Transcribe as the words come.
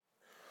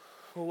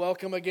Well,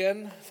 welcome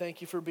again.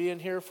 Thank you for being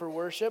here for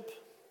worship.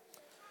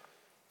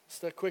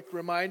 Just a quick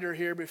reminder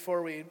here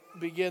before we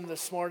begin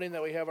this morning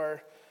that we have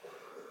our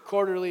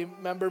quarterly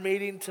member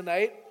meeting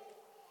tonight.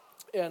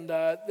 And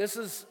this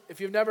is, if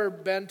you've never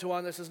been to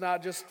one, this is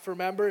not just for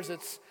members.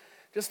 It's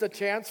just a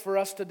chance for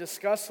us to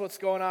discuss what's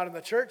going on in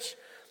the church,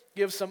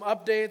 give some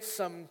updates,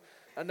 some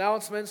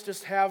announcements,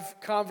 just have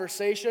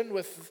conversation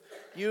with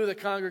you, the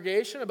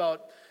congregation,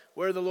 about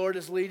where the Lord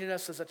is leading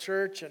us as a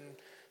church and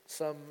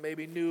some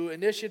maybe new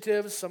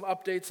initiatives, some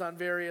updates on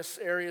various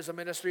areas of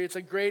ministry. It's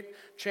a great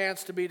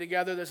chance to be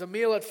together. There's a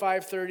meal at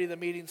 5:30. The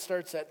meeting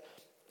starts at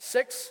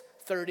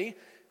 6:30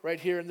 right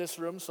here in this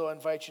room, so I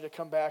invite you to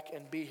come back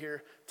and be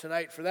here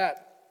tonight for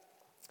that.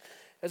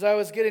 As I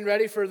was getting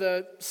ready for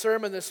the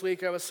sermon this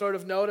week, I was sort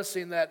of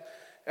noticing that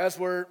as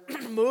we're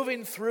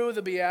moving through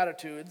the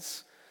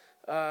Beatitudes,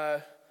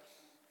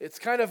 it's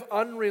kind of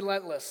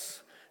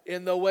unrelentless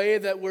in the way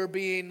that we're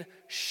being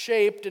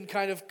shaped and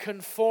kind of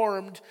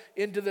conformed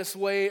into this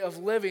way of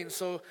living.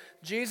 So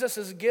Jesus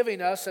is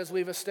giving us, as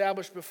we've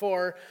established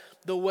before,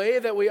 the way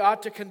that we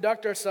ought to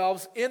conduct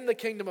ourselves in the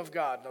kingdom of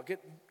God. And I'll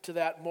get to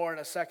that more in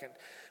a second.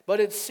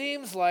 But it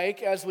seems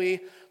like as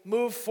we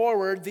move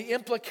forward, the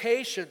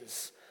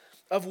implications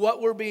of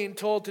what we're being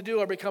told to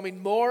do are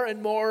becoming more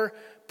and more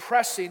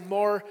pressing,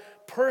 more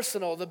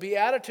personal. The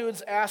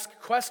Beatitudes ask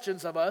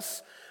questions of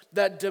us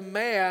that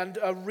demand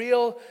a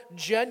real,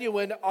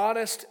 genuine,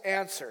 honest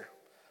answer,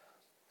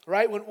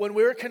 right? When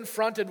we're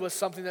confronted with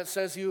something that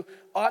says you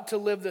ought to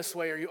live this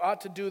way or you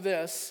ought to do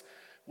this,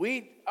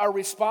 we are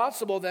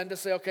responsible then to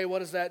say, okay, what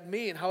does that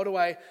mean? How do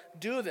I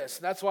do this?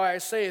 And that's why I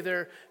say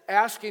they're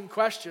asking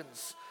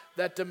questions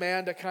that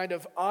demand a kind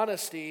of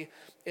honesty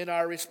in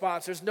our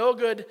response. There's no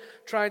good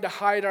trying to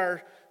hide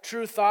our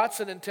true thoughts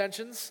and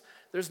intentions.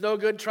 There's no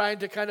good trying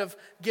to kind of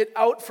get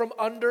out from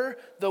under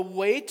the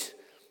weight,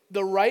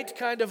 the right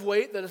kind of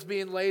weight that is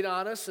being laid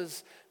on us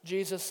as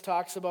Jesus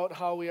talks about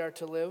how we are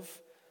to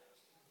live.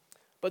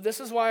 But this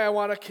is why I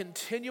want to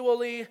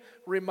continually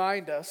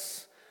remind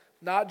us,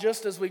 not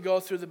just as we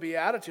go through the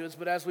Beatitudes,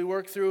 but as we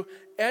work through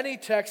any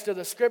text of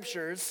the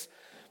Scriptures,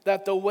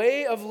 that the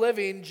way of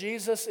living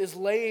Jesus is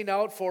laying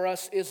out for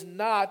us is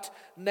not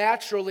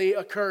naturally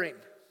occurring.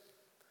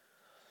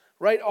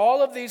 Right?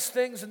 All of these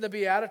things in the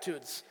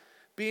Beatitudes,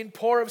 being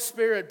poor of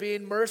spirit,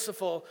 being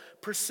merciful,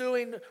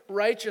 pursuing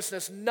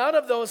righteousness, none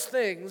of those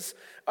things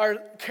are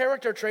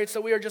character traits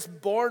that we are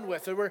just born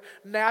with, or we're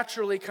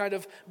naturally kind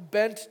of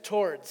bent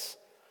towards.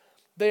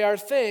 They are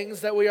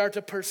things that we are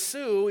to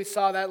pursue. We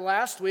saw that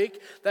last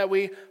week, that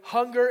we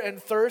hunger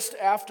and thirst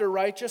after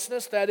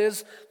righteousness. That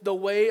is the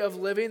way of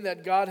living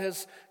that God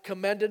has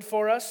commended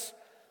for us.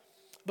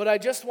 But I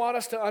just want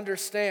us to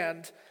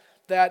understand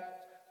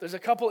that there's a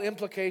couple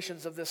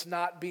implications of this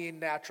not being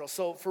natural.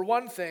 So for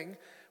one thing,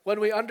 when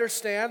we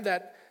understand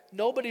that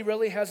nobody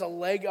really has a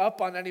leg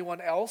up on anyone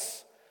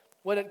else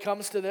when it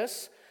comes to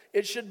this,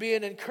 it should be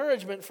an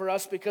encouragement for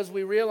us because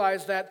we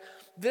realize that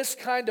this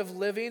kind of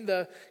living,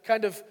 the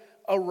kind of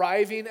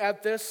arriving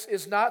at this,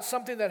 is not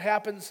something that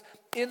happens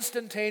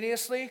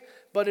instantaneously,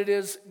 but it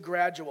is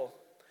gradual.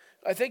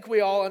 I think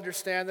we all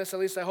understand this, at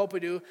least I hope we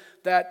do,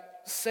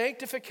 that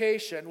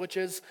sanctification, which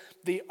is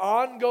the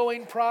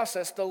ongoing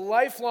process, the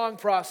lifelong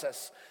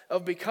process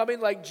of becoming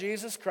like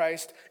Jesus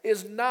Christ,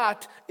 is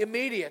not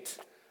immediate.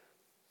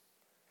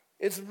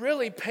 It's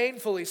really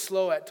painfully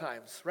slow at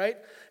times, right?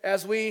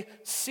 As we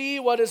see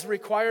what is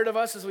required of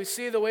us, as we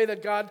see the way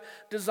that God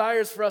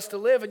desires for us to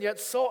live, and yet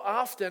so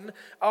often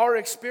our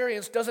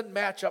experience doesn't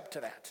match up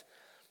to that.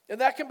 And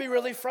that can be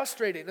really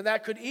frustrating, and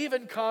that could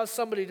even cause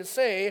somebody to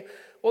say,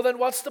 well, then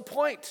what's the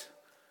point?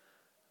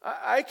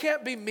 I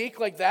can't be meek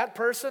like that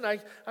person.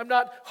 I'm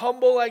not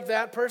humble like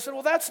that person.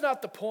 Well, that's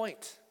not the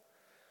point.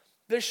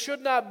 This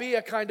should not be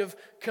a kind of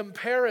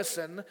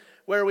comparison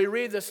where we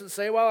read this and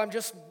say, well, I'm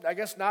just, I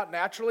guess, not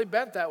naturally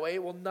bent that way.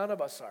 Well, none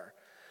of us are.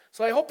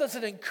 So I hope that's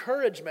an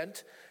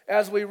encouragement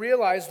as we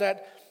realize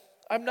that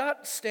I'm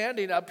not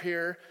standing up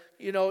here,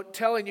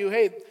 telling you,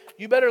 hey,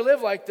 you better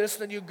live like this,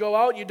 then you go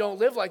out and you don't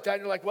live like that,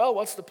 and you're like, well,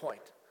 what's the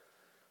point?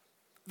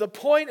 The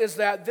point is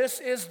that this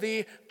is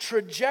the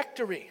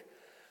trajectory.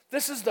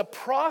 This is the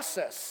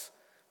process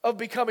of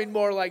becoming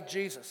more like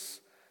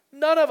Jesus.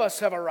 None of us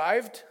have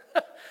arrived.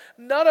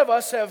 None of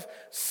us have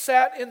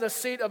sat in the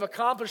seat of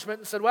accomplishment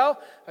and said,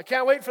 well, I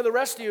can't wait for the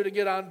rest of you to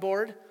get on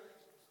board.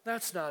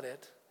 That's not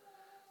it.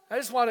 I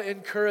just want to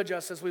encourage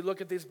us as we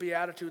look at these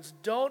Beatitudes,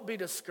 don't be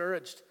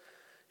discouraged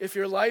if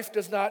your life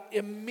does not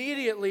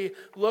immediately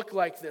look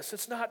like this.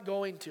 It's not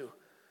going to.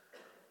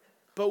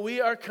 But we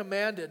are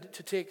commanded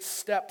to take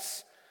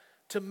steps,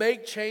 to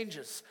make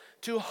changes,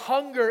 to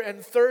hunger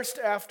and thirst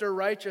after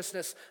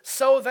righteousness,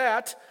 so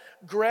that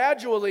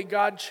gradually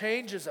God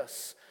changes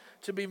us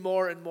to be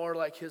more and more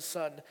like His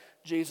Son,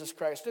 Jesus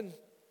Christ. And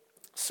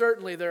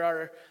certainly there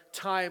are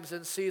times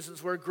and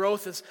seasons where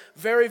growth is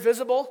very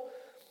visible,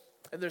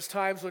 and there's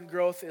times when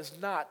growth is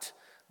not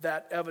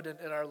that evident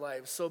in our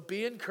lives. So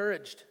be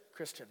encouraged,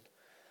 Christian.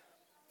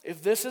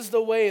 If this is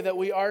the way that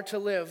we are to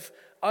live,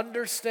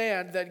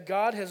 understand that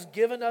God has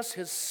given us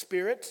His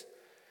Spirit,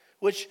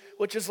 which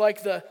is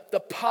like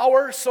the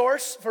power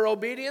source for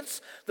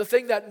obedience, the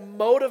thing that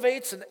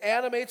motivates and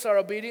animates our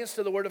obedience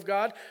to the Word of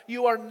God,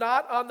 you are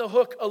not on the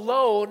hook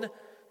alone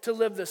to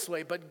live this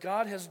way. But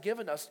God has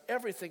given us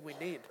everything we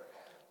need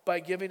by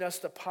giving us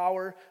the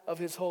power of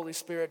His Holy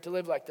Spirit to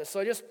live like this. So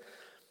I just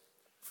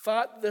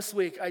thought this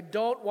week, I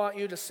don't want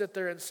you to sit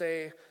there and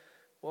say,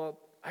 well,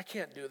 I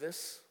can't do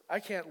this. I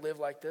can't live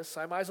like this.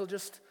 I might as well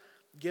just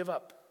give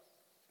up.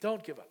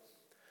 Don't give up.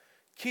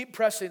 Keep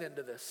pressing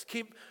into this.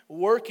 Keep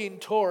working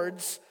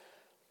towards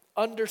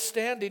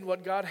understanding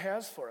what God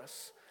has for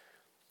us.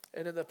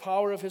 And in the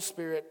power of His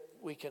Spirit,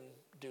 we can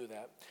do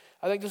that.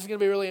 I think this is going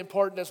to be really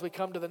important as we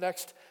come to the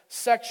next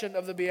section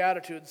of the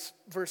Beatitudes,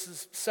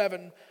 verses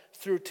 7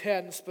 through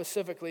 10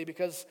 specifically,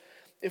 because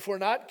if we're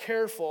not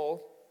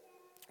careful,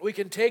 we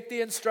can take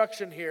the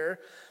instruction here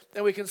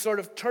and we can sort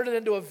of turn it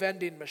into a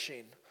vending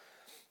machine.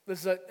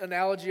 This is an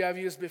analogy I've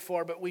used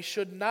before, but we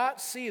should not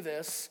see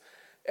this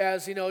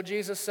as,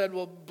 Jesus said,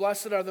 well,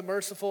 blessed are the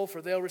merciful,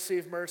 for they'll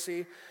receive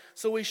mercy.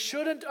 So we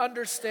shouldn't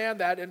understand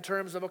that in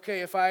terms of, okay,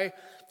 if I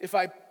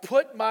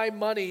put my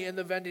money in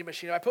the vending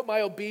machine, if I put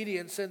my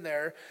obedience in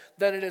there,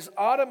 then it is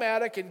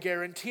automatic and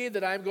guaranteed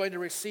that I'm going to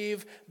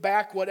receive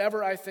back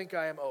whatever I think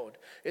I am owed.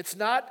 It's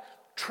not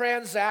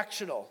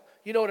transactional.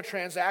 You know what a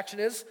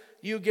transaction is?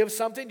 You give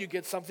something, you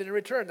get something in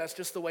return. That's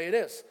just the way it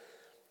is.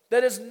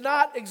 That is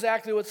not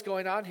exactly what's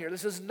going on here.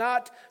 This is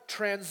not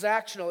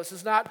transactional. This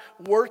is not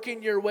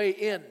working your way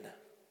in.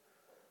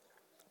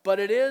 But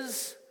it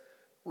is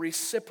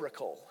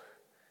reciprocal.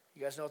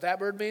 You guys know what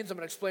that word means? I'm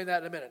going to explain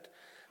that in a minute.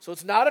 So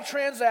it's not a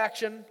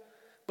transaction,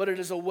 but it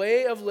is a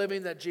way of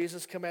living that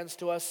Jesus commends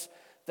to us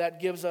that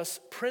gives us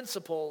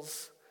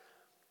principles,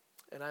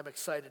 and I'm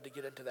excited to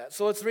get into that.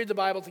 So let's read the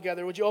Bible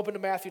together. Would you open to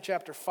Matthew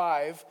chapter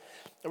 5,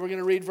 and we're going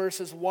to read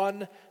verses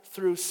 1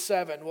 through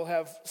 7. We'll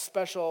have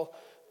special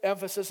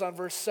emphasis on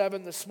verse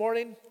 7 this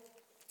morning,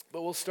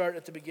 but we'll start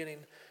at the beginning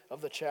of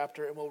the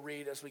chapter, and we'll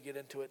read as we get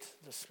into it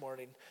this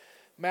morning.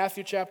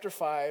 Matthew chapter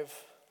 5,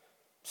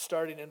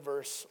 starting in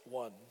verse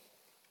 1.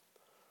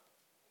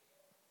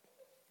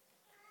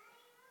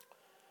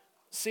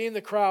 Seeing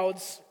the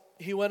crowds,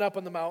 he went up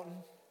on the mountain,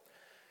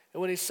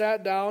 and when he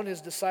sat down, his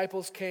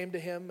disciples came to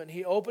him, and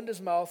he opened his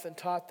mouth and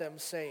taught them,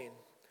 saying,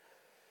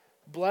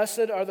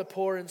 Blessed are the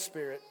poor in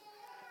spirit,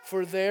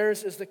 for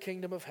theirs is the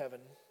kingdom of heaven.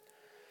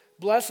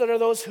 Blessed are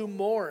those who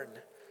mourn,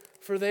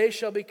 for they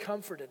shall be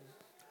comforted.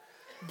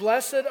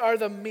 Blessed are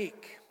the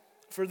meek,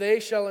 for they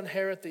shall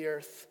inherit the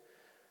earth.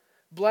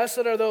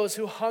 Blessed are those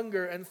who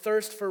hunger and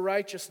thirst for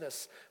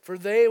righteousness, for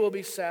they will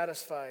be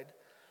satisfied.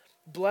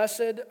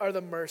 Blessed are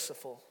the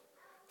merciful,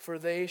 for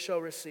they shall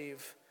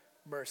receive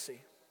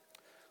mercy.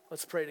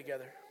 Let's pray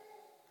together.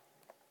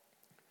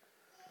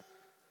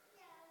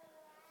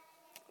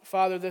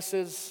 Father, this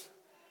is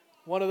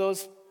one of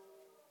those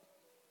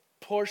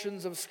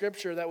portions of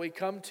Scripture that we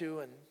come to,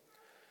 and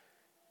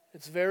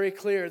it's very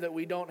clear that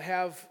we don't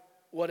have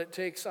what it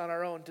takes on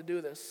our own to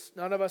do this.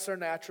 None of us are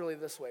naturally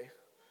this way.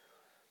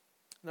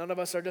 None of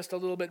us are just a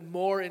little bit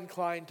more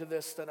inclined to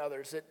this than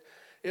others.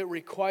 It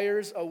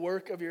requires a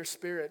work of your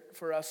Spirit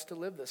for us to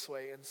live this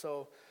way. And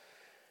so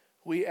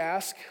we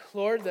ask,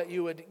 Lord, that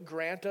you would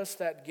grant us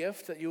that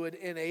gift, that you would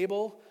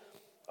enable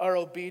our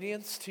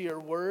obedience to your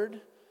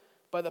word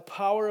by the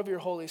power of your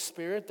Holy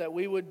Spirit, that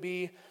we would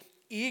be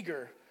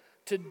eager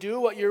to do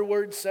what your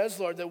word says,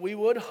 Lord, that we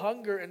would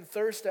hunger and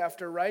thirst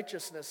after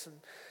righteousness, and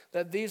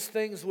that these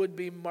things would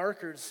be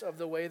markers of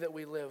the way that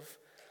we live.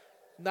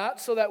 Not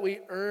so that we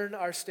earn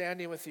our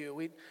standing with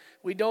you.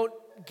 We don't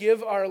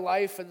give our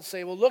life and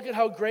say, well, look at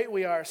how great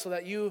we are so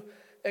that you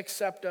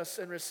accept us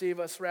and receive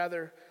us.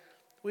 Rather,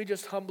 we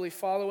just humbly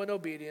follow in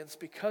obedience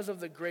because of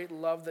the great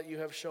love that you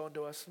have shown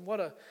to us. And what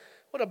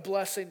a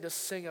blessing to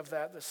sing of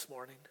that this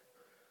morning.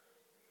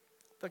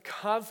 The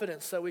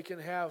confidence that we can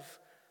have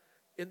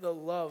in the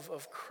love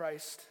of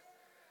Christ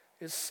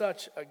is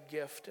such a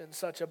gift and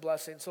such a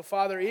blessing. So,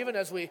 Father, even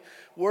as we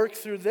work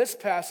through this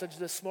passage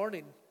this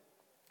morning,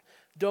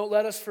 don't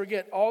let us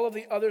forget all of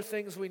the other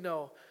things we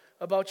know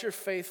about your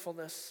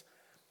faithfulness,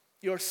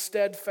 your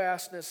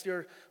steadfastness,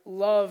 your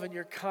love and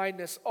your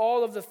kindness,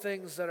 all of the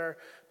things that are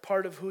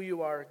part of who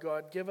you are,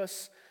 God. Give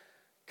us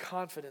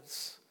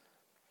confidence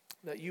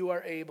that you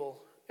are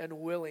able and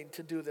willing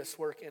to do this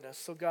work in us.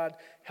 So, God,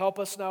 help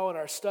us now in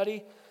our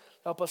study.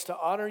 Help us to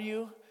honor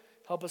you.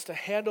 Help us to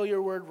handle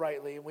your word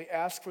rightly. And we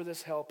ask for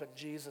this help in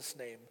Jesus'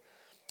 name.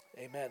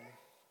 Amen.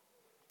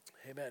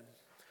 Amen.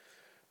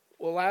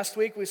 Well, last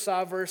week we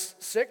saw verse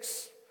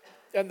 6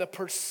 and the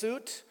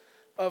pursuit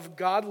of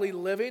godly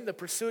living, the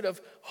pursuit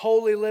of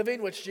holy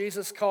living, which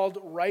Jesus called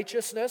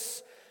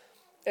righteousness.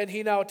 And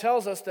he now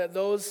tells us that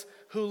those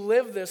who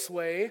live this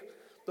way,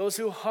 those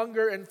who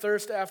hunger and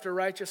thirst after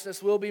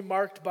righteousness, will be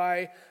marked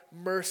by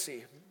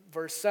mercy.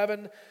 Verse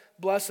 7,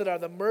 blessed are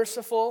the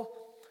merciful,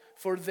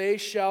 for they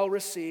shall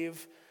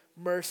receive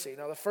mercy.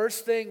 Now, the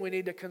first thing we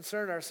need to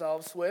concern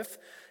ourselves with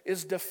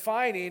is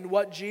defining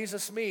what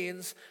Jesus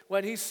means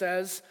when he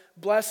says,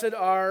 blessed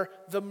are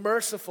the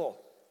merciful.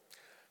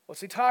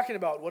 What's he talking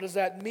about? What does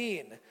that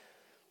mean?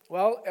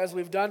 Well, as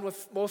we've done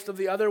with most of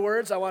the other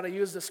words, I want to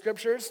use the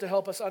scriptures to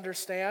help us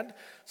understand.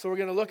 So we're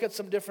going to look at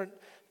some different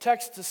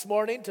texts this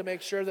morning to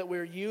make sure that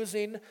we're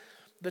using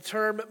the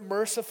term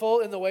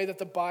merciful in the way that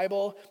the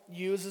Bible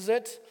uses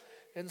it.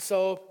 And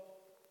so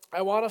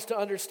I want us to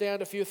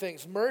understand a few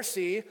things.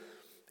 Mercy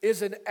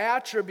is an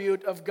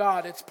attribute of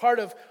God. It's part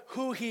of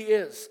who He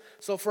is.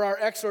 So for our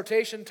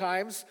exhortation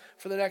times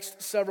for the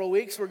next several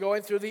weeks, we're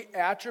going through the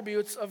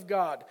attributes of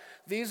God.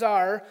 These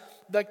are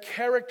the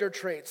character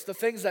traits, the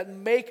things that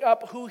make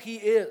up who He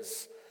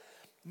is.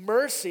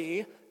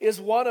 Mercy is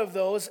one of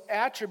those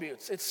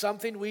attributes. It's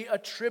something we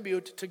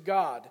attribute to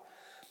God.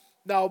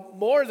 Now,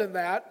 more than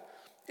that,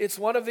 it's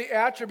one of the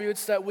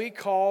attributes that we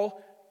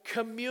call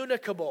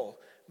communicable,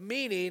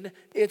 meaning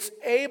it's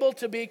able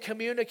to be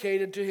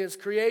communicated to His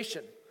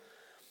creation.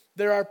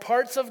 There are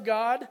parts of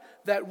God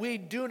that we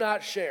do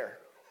not share,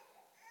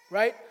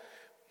 right?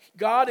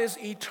 God is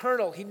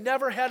eternal. He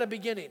never had a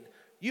beginning.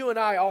 You and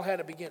I all had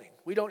a beginning.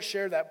 We don't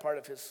share that part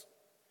of His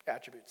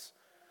attributes.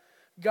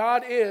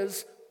 God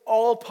is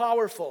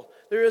all-powerful.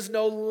 There is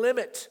no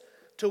limit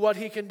to what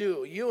He can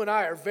do. You and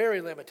I are very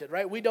limited,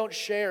 right? We don't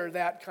share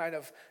that kind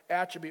of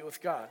attribute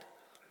with God.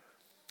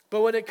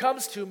 But when it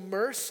comes to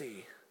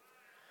mercy,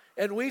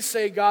 and we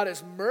say God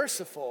is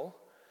merciful,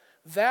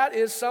 that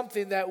is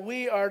something that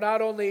we are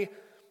not only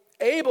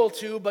able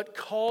to, but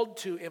called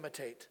to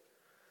imitate.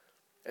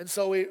 And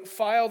so we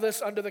file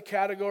this under the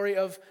category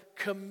of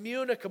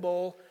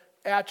communicable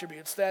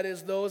attributes. That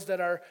is, those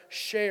that are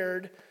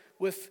shared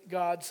with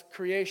God's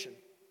creation.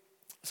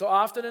 So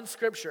often in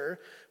Scripture,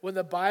 when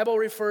the Bible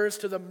refers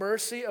to the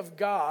mercy of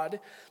God,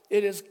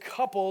 it is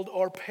coupled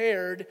or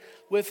paired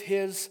with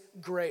His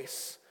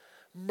grace.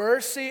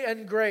 Mercy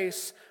and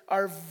grace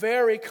are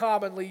very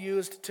commonly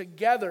used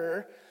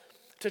together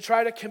to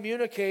try to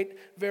communicate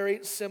very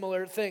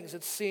similar things.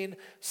 It's seen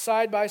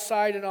side by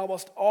side in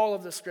almost all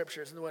of the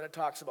Scriptures when it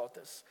talks about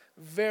this.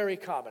 Very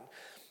common.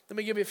 Let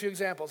me give you a few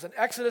examples. In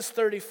Exodus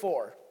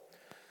 34,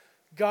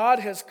 God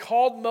has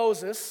called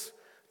Moses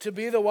to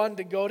be the one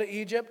to go to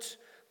Egypt,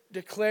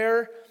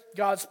 declare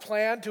God's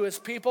plan to His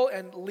people,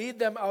 and lead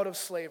them out of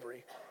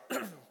slavery.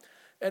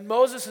 And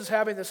Moses is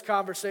having this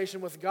conversation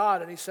with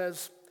God, and he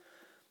says,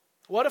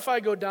 what if I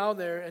go down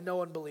there and no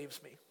one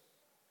believes me?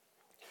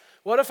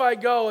 What if I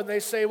go and they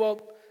say,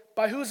 well,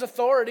 by whose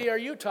authority are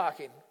you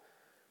talking?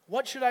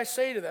 What should I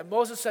say to them?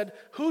 Moses said,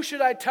 who should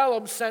I tell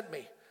them sent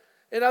me?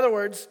 In other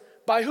words,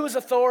 by whose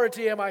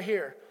authority am I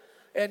here?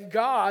 And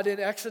God in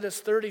Exodus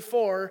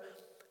 34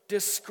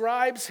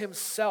 describes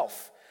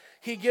Himself.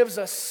 He gives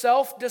a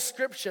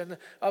self-description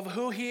of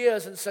who He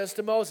is and says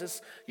to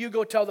Moses, you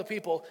go tell the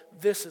people,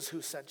 this is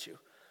who sent you.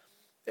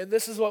 And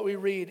this is what we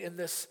read in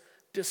this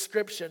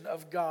description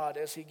of God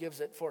as He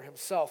gives it for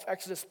Himself.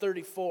 Exodus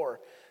 34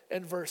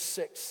 and verse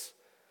 6.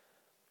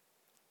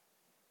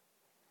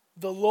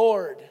 The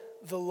Lord,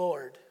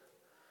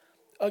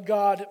 a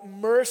God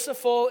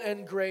merciful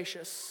and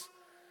gracious,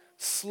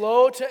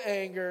 slow to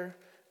anger,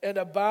 and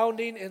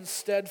abounding in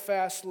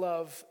steadfast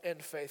love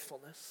and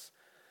faithfulness.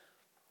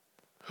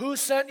 Who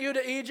sent you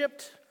to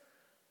Egypt?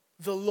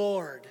 The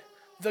Lord,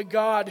 the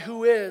God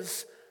who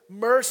is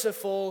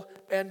merciful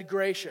and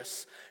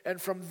gracious.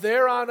 And from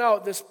there on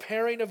out, this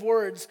pairing of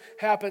words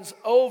happens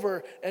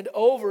over and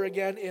over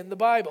again in the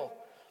Bible.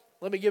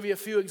 Let me give you a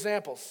few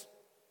examples.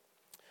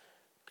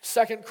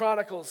 2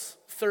 Chronicles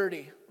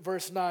 30,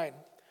 verse 9.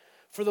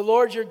 For the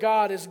Lord your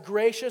God is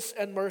gracious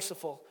and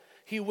merciful.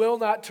 He will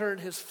not turn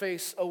His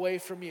face away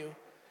from you.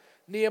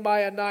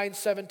 Nehemiah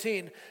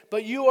 9:17.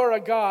 But you are a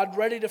God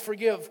ready to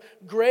forgive,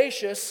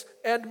 gracious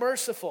and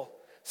merciful,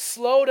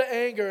 slow to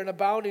anger and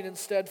abounding in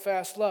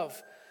steadfast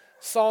love.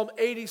 Psalm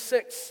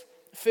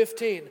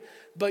 86:15.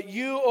 But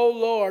you, O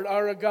Lord,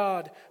 are a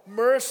God,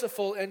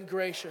 merciful and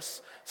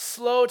gracious,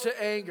 slow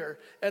to anger,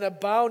 and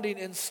abounding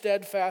in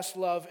steadfast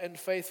love and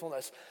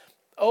faithfulness.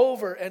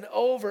 Over and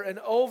over and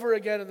over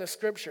again in the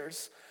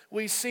Scriptures,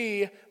 we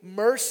see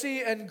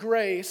mercy and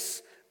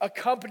grace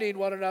accompanying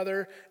one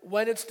another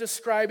when it's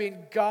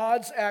describing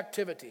God's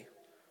activity.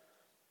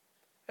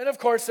 And of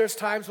course, there's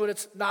times when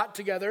it's not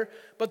together,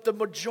 but the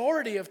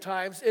majority of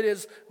times it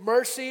is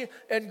mercy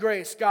and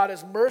grace. God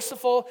is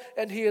merciful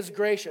and He is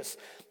gracious.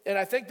 And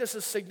I think this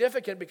is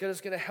significant because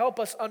it's going to help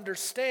us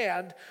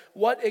understand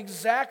what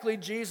exactly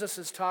Jesus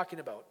is talking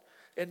about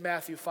in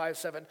Matthew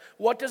 5:7.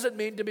 What does it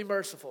mean to be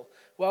merciful?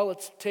 Well,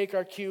 let's take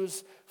our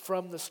cues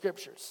from the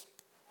Scriptures.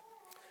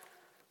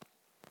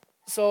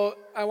 So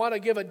I want to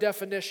give a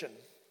definition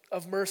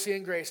of mercy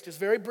and grace, just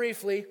very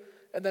briefly,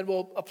 and then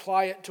we'll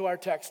apply it to our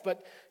text.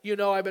 But you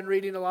know I've been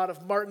reading a lot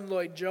of Martin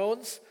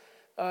Lloyd-Jones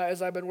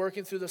as I've been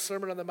working through the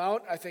Sermon on the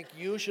Mount. I think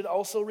you should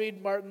also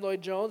read Martin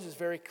Lloyd-Jones. He's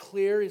very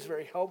clear. He's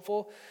very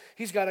helpful.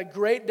 He's got a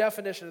great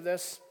definition of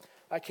this.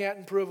 I can't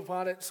improve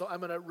upon it, so I'm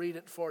going to read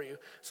it for you.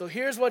 So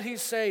here's what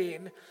he's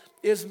saying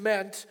is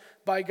meant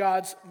by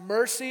God's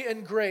mercy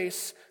and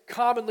grace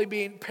commonly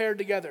being paired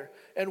together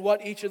and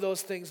what each of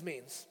those things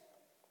means.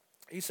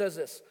 He says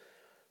this: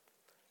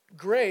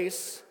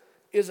 grace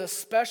is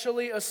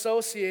especially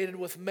associated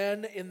with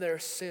men in their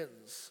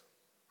sins.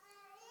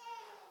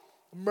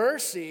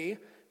 mercy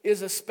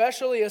is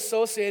especially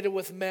associated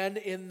with men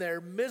in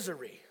their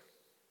misery.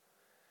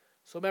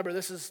 So remember,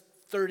 this is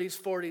 30s,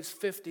 40s,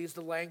 50s.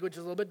 The language is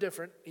a little bit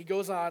different. He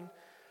goes on.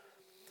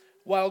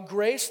 While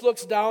grace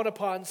looks down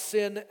upon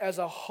sin as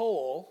a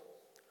whole,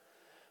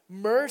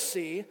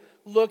 mercy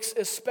looks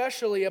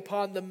especially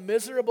upon the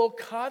miserable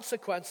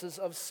consequences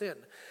of sin.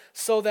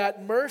 So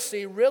that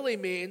mercy really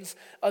means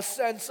a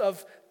sense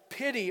of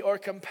pity or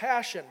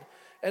compassion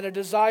and a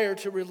desire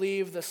to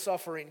relieve the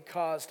suffering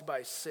caused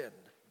by sin.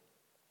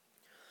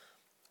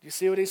 You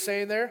see what he's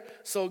saying there?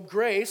 So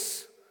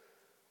grace,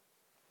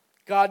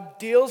 God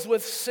deals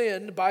with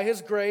sin by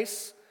his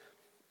grace,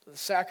 the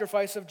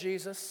sacrifice of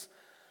Jesus.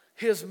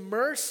 His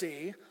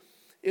mercy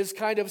is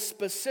kind of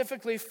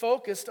specifically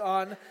focused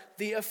on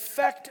the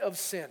effect of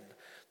sin,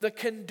 the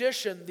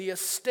condition, the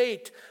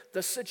estate,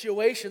 the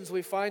situations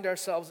we find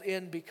ourselves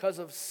in because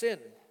of sin.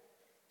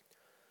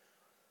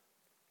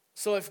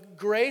 So if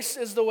grace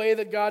is the way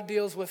that God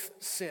deals with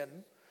sin,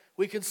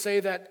 we can say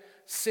that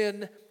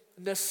sin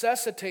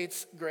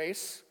necessitates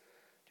grace.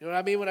 Do you know what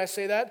I mean when I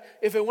say that?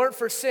 If it weren't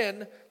for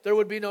sin, there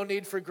would be no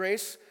need for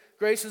grace.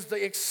 Grace is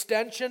the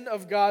extension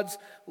of God's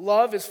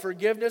love, his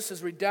forgiveness,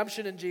 his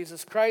redemption in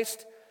Jesus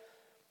Christ.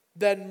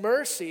 Then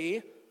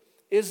mercy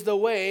is the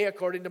way,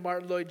 according to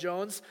Martin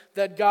Lloyd-Jones,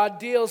 that God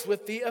deals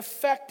with the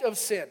effect of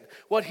sin,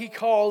 what he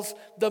calls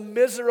the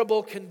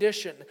miserable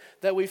condition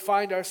that we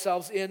find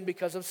ourselves in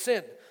because of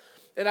sin.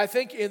 And I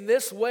think in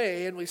this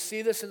way, and we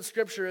see this in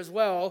Scripture as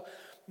well,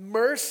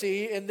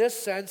 mercy in this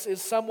sense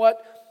is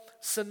somewhat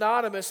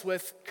synonymous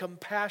with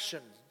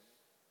compassion.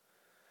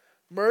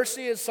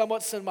 Mercy is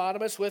somewhat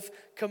synonymous with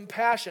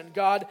compassion.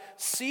 God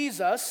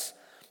sees us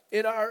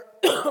in our,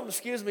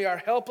 our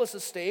helpless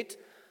estate,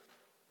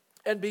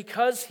 and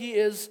because he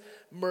is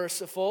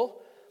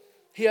merciful,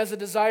 he has a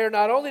desire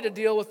not only to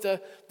deal with the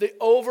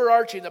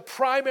overarching, the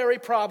primary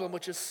problem,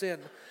 which is sin,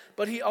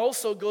 but he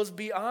also goes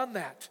beyond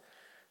that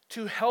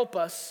to help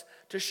us,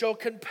 to show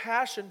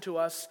compassion to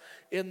us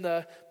in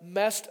the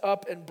messed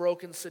up and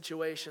broken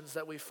situations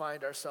that we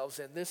find ourselves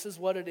in. This is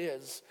what it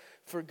is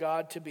for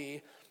God to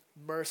be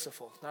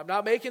merciful. Now, I'm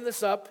not making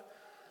this up,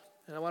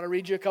 and I want to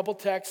read you a couple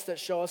texts that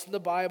show us in the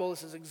Bible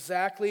this is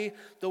exactly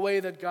the way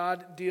that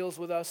God deals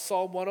with us.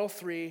 Psalm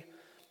 103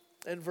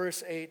 and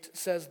verse 8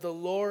 says, "The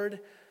Lord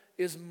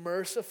is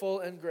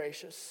merciful and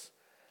gracious,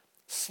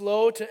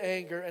 slow to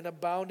anger and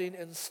abounding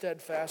in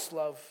steadfast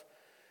love."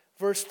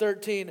 Verse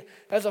 13,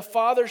 "As a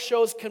father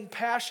shows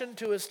compassion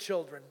to his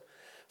children,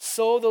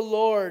 so the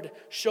Lord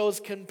shows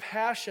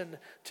compassion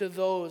to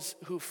those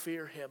who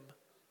fear him."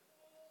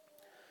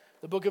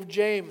 The book of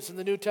James in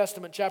the New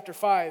Testament, chapter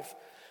 5,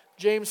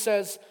 James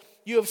says,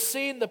 "You have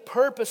seen the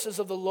purposes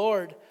of the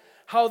Lord,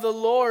 how the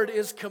Lord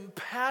is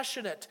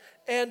compassionate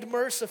and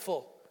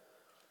merciful."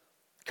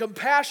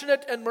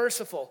 Compassionate and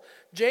merciful.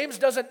 James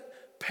doesn't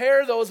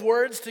pair those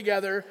words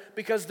together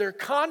because they're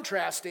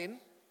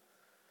contrasting.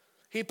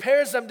 He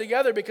pairs them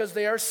together because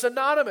they are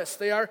synonymous.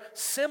 They are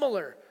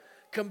similar.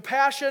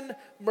 Compassion,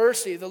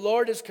 mercy. The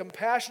Lord is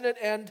compassionate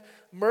and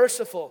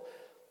merciful.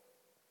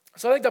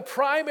 So I think the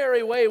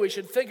primary way we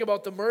should think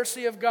about the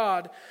mercy of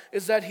God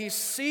is that he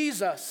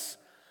sees us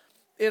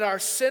in our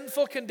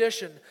sinful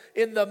condition,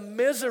 in the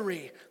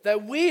misery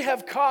that we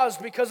have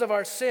caused because of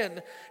our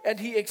sin, and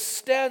he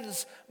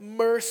extends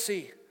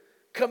mercy,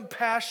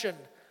 compassion.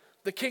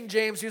 The King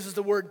James uses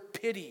the word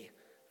pity.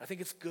 I think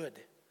it's good.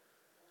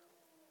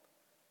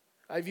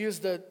 I've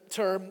used the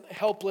term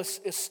helpless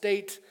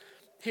estate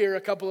here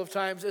a couple of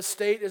times.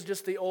 Estate is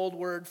just the old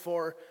word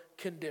for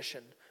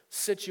condition,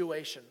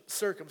 situation,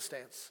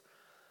 circumstance.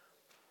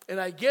 And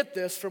I get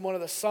this from one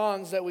of the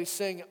songs that we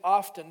sing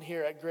often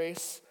here at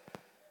Grace.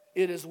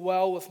 It is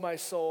well with my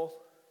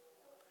soul.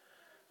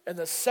 And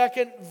the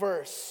second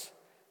verse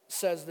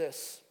says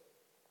this: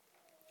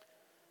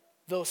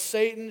 "Though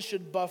Satan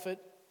should buffet,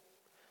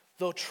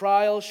 though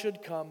trial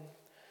should come,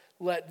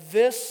 let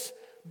this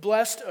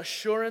blessed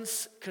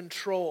assurance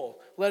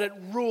control, let it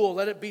rule,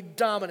 let it be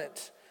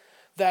dominant,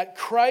 that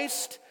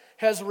Christ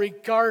has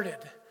regarded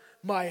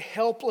my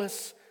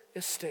helpless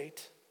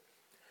estate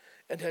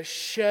and has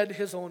shed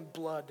his own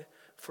blood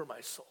for my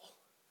soul."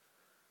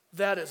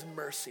 That is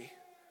mercy.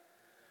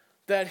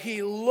 That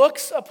he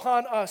looks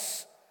upon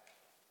us,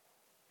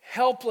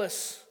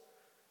 helpless,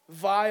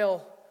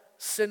 vile,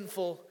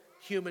 sinful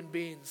human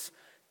beings,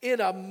 in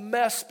a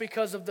mess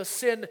because of the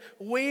sin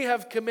we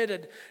have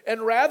committed.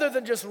 And rather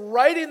than just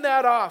writing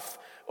that off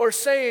or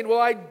saying, "Well,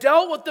 I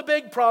dealt with the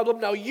big problem,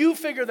 now you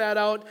figure that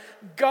out,"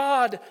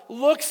 God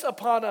looks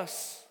upon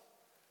us.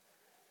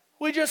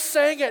 We just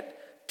sang it.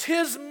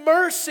 "'Tis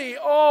mercy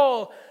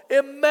all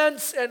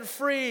immense and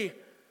free,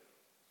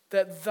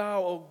 that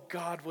thou, O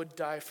God, would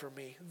die for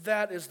me."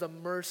 That is the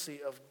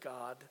mercy of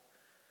God.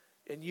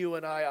 And you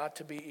and I ought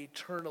to be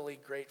eternally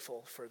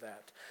grateful for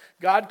that.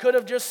 God could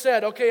have just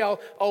said, "Okay, I'll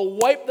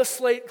wipe the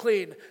slate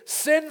clean.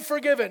 Sin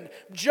forgiven,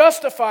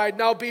 justified,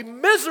 now be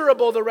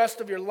miserable the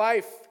rest of your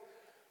life."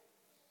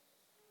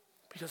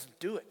 He doesn't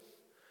do it.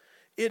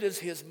 It is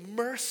his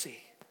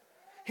mercy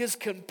His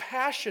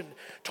compassion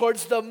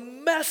towards the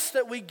mess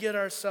that we get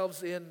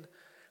ourselves in,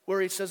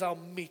 where he says, I'll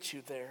meet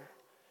you there.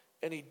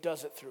 And he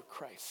does it through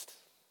Christ.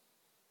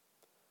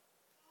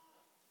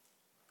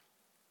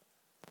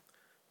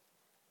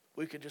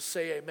 We could just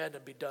say amen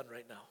and be done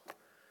right now.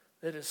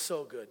 It is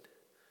so good.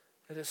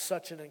 It is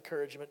such an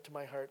encouragement to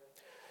my heart.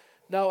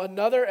 Now,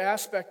 another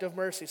aspect of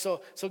mercy.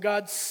 So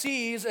God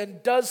sees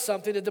and does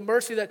something in the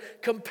mercy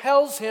that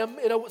compels him,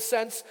 in a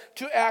sense,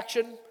 to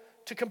action,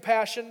 to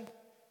compassion.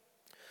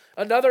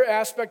 Another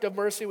aspect of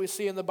mercy we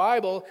see in the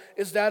Bible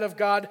is that of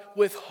God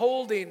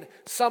withholding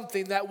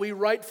something that we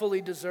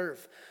rightfully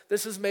deserve.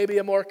 This is maybe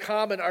a more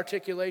common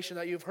articulation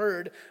that you've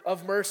heard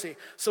of mercy.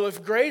 So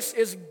if grace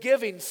is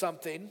giving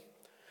something,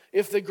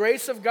 if the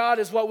grace of God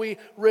is what we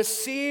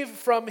receive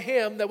from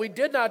him that we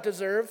did not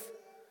deserve,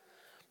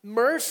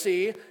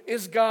 mercy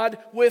is God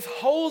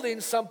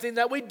withholding something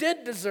that we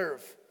did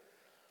deserve,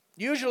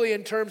 usually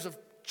in terms of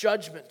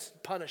judgment,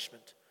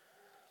 punishment.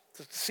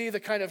 To see the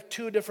kind of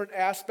two different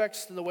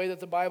aspects in the way that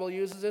the Bible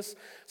uses this.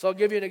 So I'll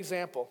give you an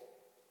example.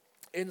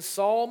 In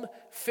Psalm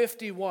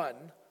 51,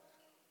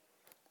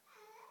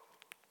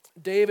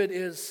 David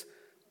is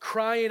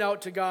crying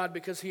out to God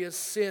because he has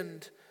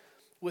sinned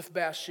with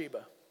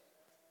Bathsheba.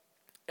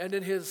 And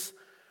in his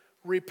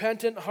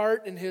repentant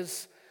heart, in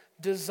his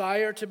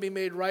desire to be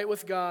made right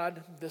with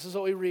God, this is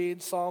what we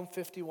read, Psalm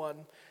 51.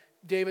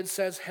 David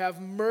says,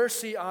 have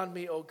mercy on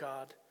me, O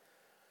God,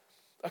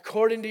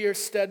 according to your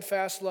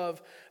steadfast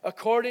love,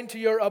 according to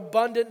your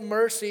abundant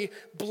mercy,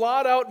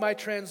 blot out my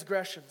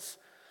transgressions.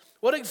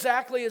 What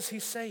exactly is he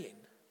saying?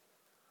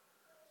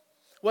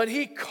 When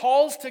he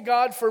calls to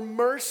God for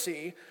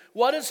mercy,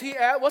 what's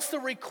the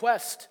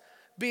request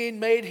being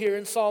made here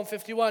in Psalm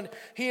 51?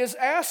 He is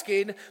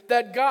asking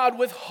that God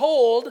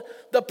withhold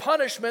the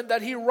punishment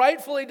that he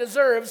rightfully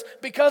deserves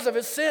because of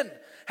his sin.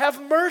 Have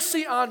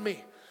mercy on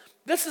me.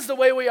 This is the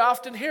way we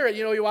often hear it.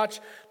 You know, you watch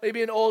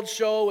maybe an old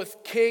show with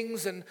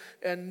kings and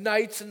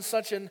knights and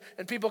such, and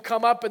people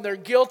come up and they're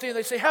guilty and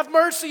they say, have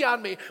mercy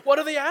on me. What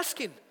are they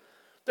asking?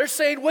 They're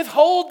saying,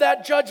 withhold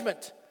that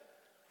judgment.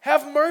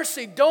 Have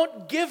mercy.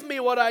 Don't give me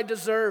what I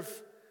deserve.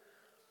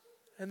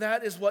 And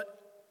that is what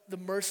the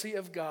mercy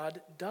of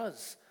God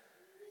does.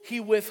 He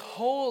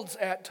withholds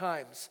at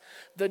times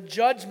the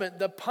judgment,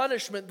 the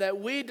punishment that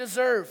we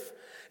deserve.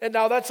 And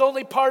now that's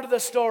only part of the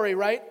story,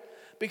 right?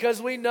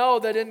 Because we know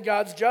that in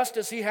God's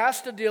justice, he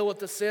has to deal with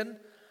the sin.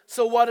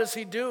 So what does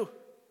he do?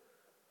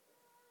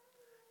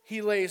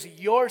 He lays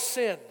your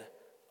sin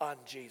on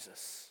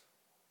Jesus.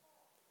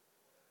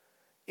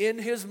 In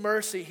his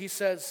mercy, he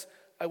says,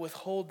 I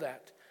withhold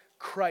that.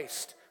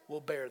 Christ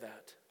will bear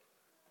that.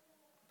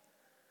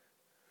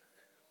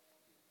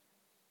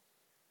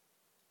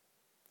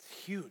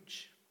 It's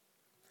huge.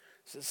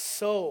 This is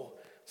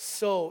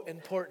so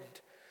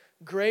important.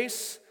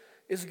 Grace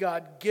is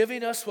God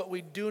giving us what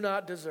we do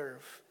not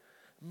deserve.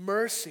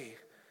 Mercy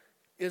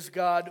is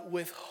God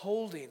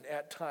withholding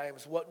at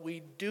times what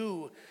we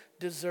do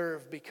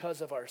deserve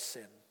because of our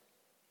sin.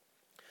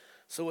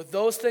 So with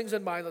those things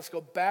in mind, let's go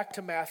back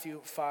to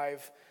Matthew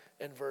 5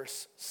 and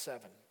verse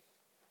 7.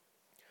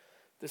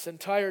 This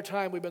entire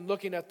time we've been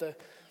looking at the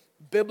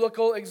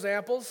biblical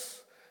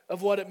examples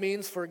of what it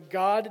means for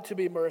God to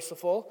be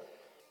merciful.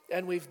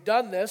 And we've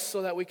done this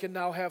so that we can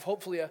now have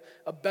hopefully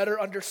a better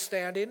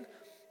understanding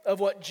of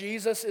what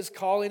Jesus is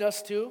calling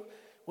us to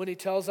when he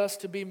tells us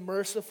to be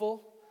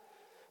merciful.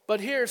 But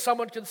here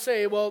someone can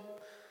say, well,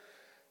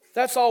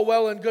 that's all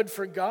well and good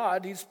for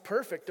God. He's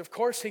perfect. Of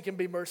course he can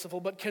be merciful,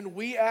 but can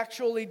we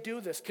actually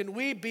do this? Can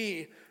we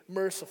be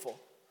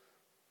merciful?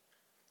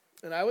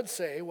 And I would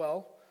say,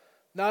 well,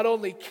 not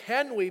only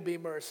can we be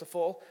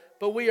merciful,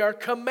 but we are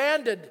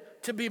commanded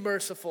to be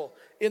merciful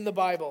in the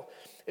Bible.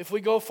 If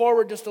we go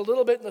forward just a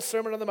little bit in the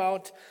Sermon on the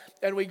Mount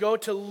and we go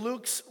to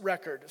Luke's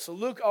record. So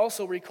Luke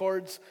also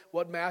records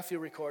what Matthew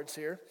records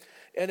here.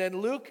 And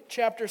in Luke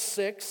chapter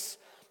 6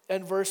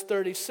 and verse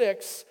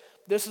 36,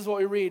 this is what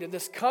we read. And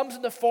this comes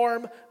in the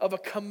form of a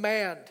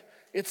command.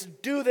 It's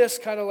do this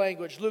kind of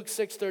language. Luke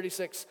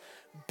 6:36.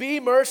 Be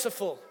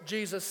merciful,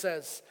 Jesus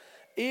says,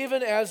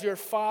 even as your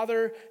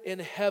Father in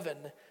heaven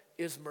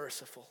is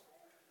merciful.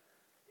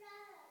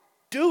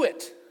 Do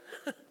it.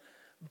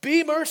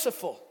 Be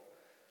merciful.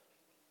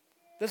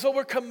 That's what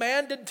we're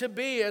commanded to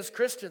be as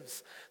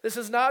Christians. This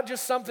is not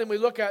just something we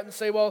look at and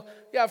say, well,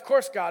 yeah, of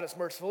course God is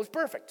merciful. He's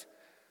perfect.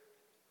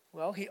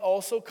 Well, he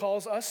also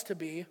calls us to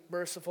be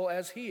merciful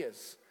as he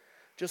is.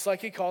 Just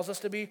like he calls us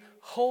to be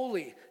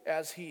holy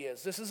as he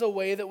is. This is a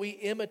way that we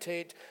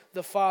imitate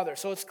the Father.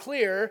 So it's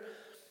clear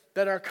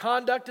that our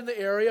conduct in the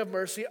area of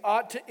mercy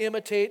ought to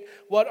imitate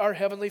what our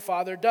Heavenly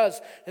Father does.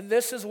 And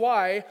this is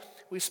why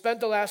we spent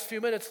the last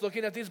few minutes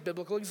looking at these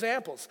biblical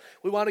examples.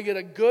 We want to get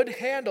a good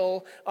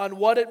handle on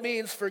what it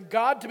means for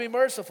God to be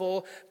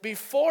merciful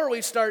before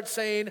we start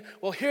saying,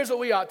 well, here's what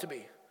we ought to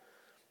be.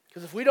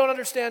 Because if we don't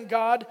understand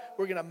God,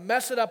 we're going to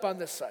mess it up on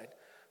this side.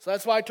 So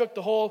that's why I took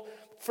the whole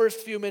first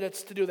few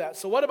minutes to do that.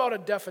 So what about a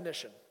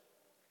definition?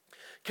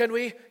 Can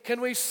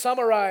we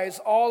summarize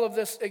all of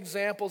this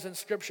examples in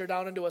Scripture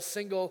down into a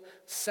single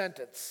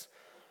sentence?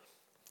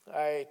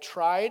 I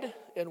tried,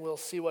 and we'll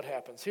see what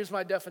happens. Here's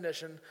my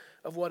definition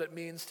of what it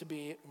means to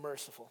be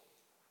merciful.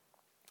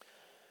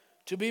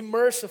 To be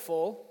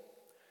merciful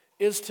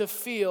is to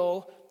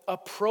feel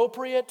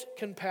appropriate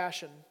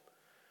compassion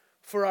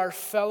for our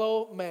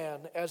fellow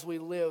man as we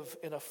live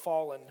in a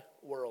fallen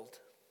world.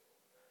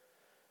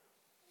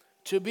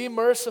 To be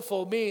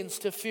merciful means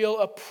to feel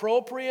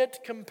appropriate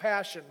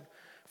compassion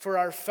for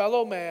our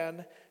fellow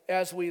man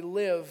as we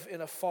live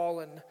in a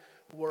fallen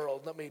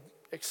world. Let me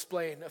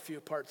explain a few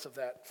parts of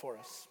that for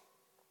us.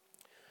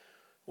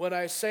 When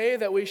I say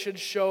that we should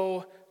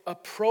show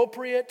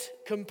appropriate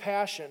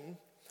compassion,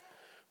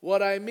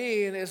 what I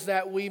mean is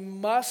that we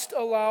must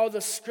allow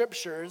the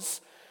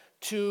Scriptures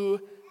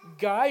to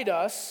guide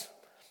us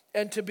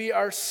and to be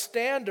our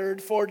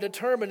standard for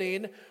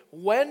determining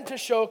when to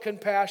show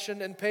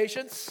compassion and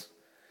patience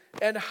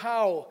and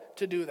how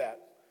to do that.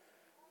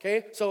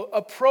 Okay, so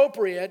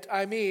appropriate,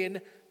 I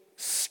mean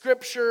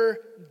Scripture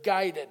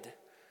guided,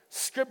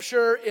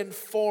 Scripture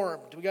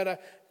informed. We got to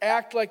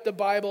act like the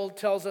Bible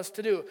tells us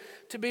to do.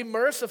 To be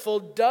merciful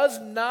does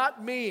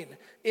not mean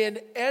in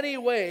any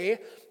way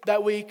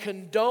that we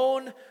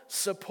condone,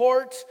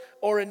 support,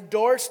 or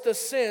endorse the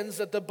sins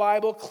that the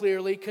Bible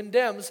clearly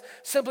condemns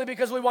simply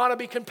because we want to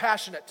be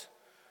compassionate.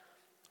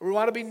 We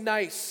want to be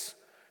nice.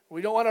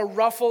 We don't want to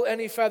ruffle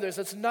any feathers.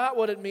 That's not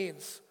what it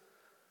means.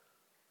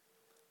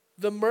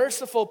 The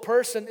merciful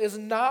person is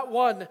not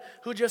one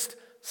who just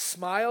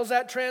smiles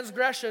at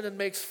transgression and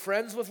makes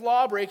friends with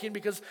law breaking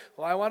because,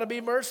 well, I want to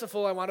be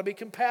merciful, I want to be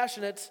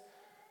compassionate.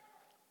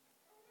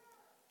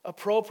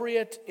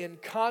 Appropriate in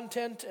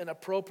content and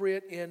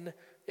appropriate in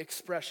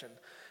expression.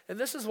 And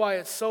this is why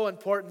it's so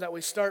important that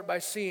we start by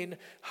seeing,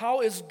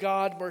 how is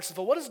God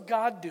merciful? What does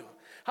God do?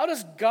 How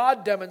does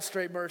God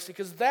demonstrate mercy?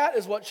 Because that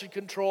is what should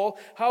control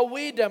how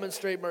we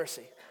demonstrate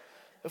mercy.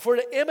 If we're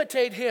to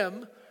imitate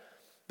Him,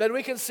 then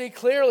we can see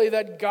clearly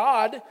that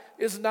God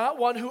is not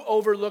one who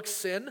overlooks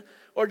sin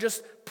or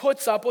just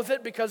puts up with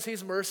it because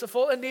He's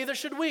merciful, and neither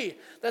should we.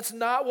 That's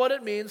not what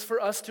it means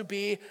for us to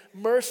be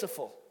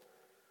merciful.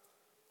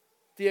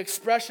 The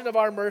expression of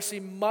our mercy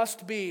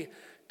must be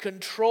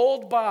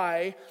controlled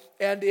by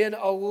and in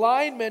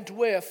alignment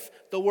with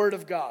the Word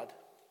of God.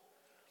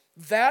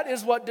 That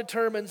is what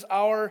determines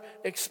our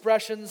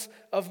expressions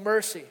of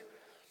mercy.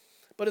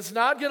 But it's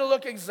not going to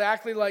look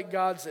exactly like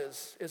God's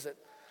is it?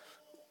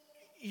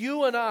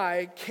 You and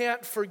I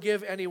can't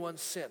forgive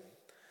anyone's sin.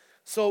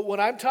 So when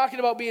I'm talking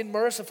about being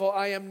merciful,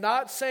 I am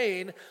not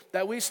saying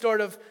that we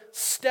sort of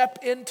step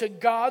into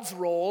God's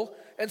role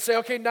and say,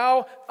 okay,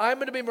 now I'm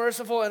going to be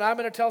merciful and I'm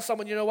going to tell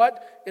someone, you know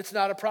what? It's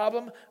not a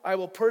problem. I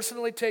will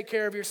personally take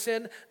care of your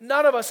sin.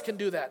 None of us can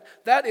do that.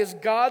 That is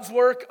God's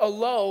work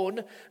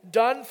alone,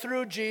 done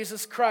through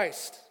Jesus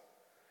Christ.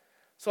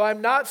 So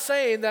I'm not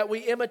saying that we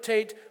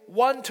imitate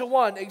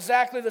one-to-one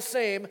exactly the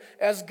same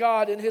as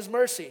God in His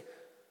mercy.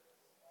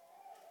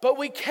 But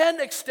we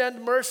can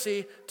extend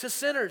mercy to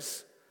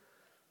sinners.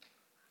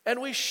 And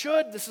we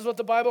should. This is what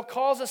the Bible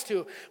calls us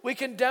to. We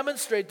can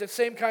demonstrate the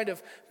same kind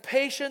of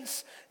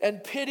patience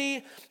and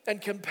pity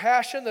and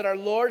compassion that our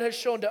Lord has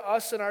shown to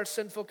us in our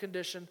sinful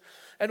condition.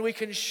 And we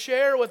can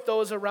share with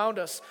those around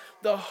us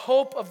the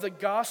hope of the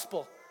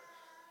gospel.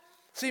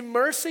 See,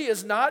 mercy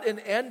is not an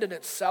end in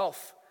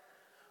itself.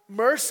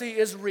 Mercy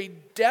is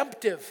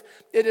redemptive.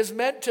 It is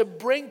meant to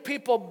bring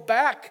people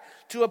back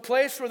to a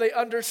place where they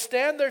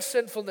understand their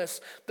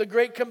sinfulness, the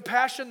great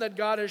compassion that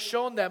God has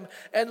shown them,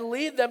 and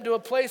lead them to a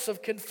place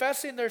of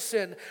confessing their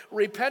sin,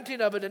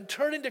 repenting of it, and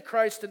turning to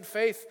Christ in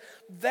faith.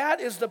 That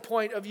is the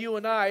point of you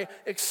and I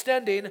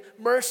extending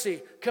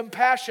mercy,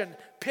 compassion,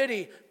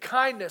 pity,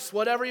 kindness,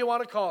 whatever you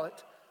want to call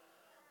it.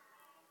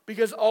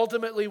 Because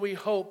ultimately we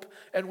hope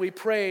and we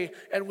pray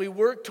and we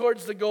work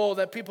towards the goal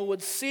that people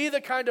would see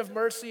the kind of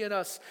mercy in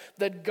us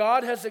that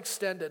God has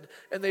extended,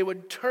 and they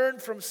would turn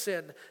from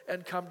sin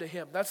and come to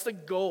Him. That's the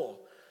goal.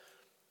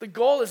 The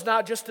goal is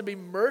not just to be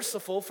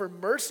merciful for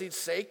mercy's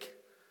sake.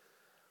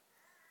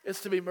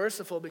 It's to be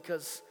merciful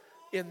because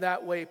in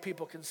that way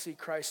people can see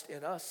Christ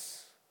in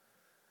us.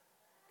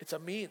 It's a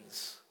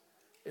means.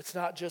 It's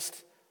not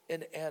just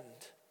an end.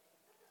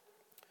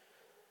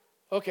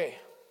 Okay,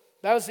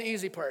 that was the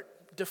easy part.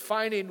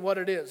 Defining what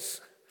it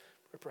is,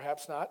 or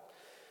perhaps not.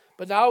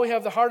 But now we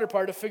have the harder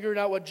part of figuring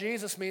out what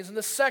Jesus means in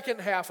the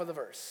second half of the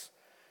verse.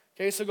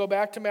 Okay, so go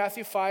back to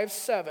Matthew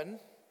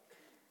 5:7.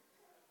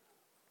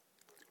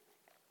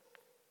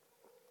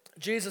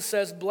 Jesus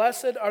says,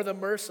 "Blessed are the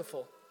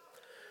merciful,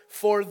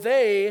 for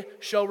they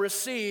shall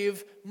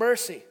receive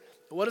mercy."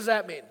 What does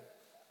that mean?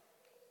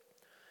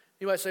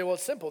 You might say, well,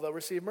 it's simple, they'll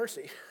receive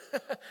mercy.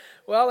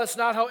 Well, that's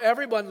not how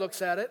everyone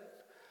looks at it.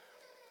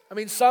 I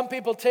mean, some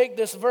people take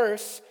this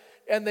verse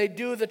and they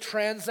do the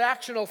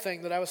transactional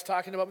thing that I was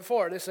talking about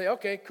before. They say,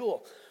 okay,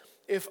 cool.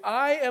 If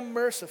I am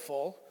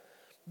merciful,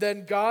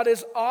 then God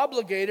is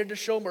obligated to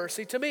show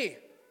mercy to me.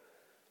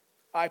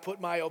 I put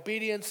my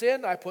obedience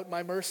in, I put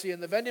my mercy in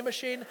the vending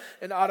machine,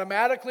 and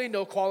automatically,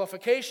 no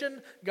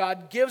qualification,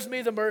 God gives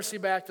me the mercy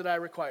back that I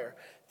require.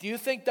 Do you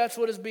think that's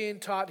what is being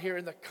taught here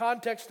in the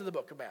context of the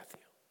book of Matthew?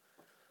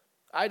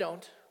 I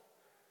don't.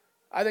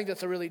 I think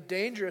that's a really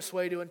dangerous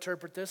way to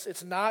interpret this.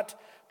 It's not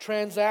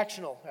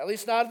transactional, at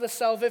least not in the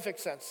salvific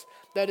sense,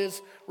 that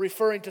is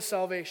referring to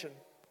salvation.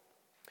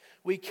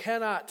 We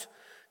cannot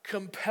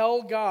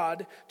compel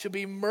God to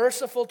be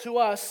merciful to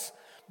us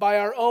by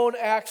our own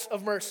acts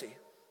of mercy.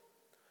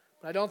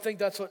 I don't think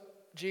that's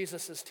what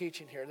Jesus is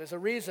teaching here. There's a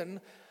reason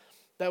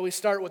that we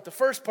start with the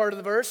first part of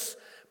the verse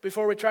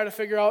before we try to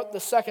figure out the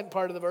second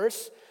part of the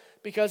verse,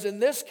 because in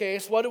this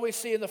case, what do we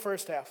see in the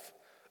first half?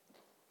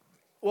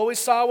 Well, we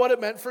saw what it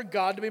meant for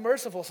God to be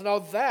merciful. So now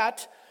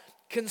that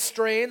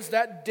constrains,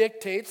 that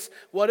dictates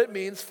what it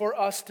means for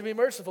us to be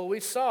merciful. We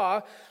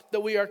saw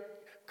that we are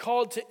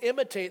called to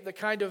imitate the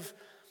kind of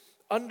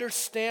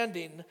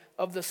understanding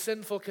of the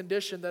sinful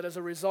condition that is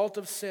a result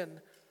of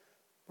sin,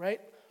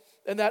 right?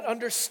 And that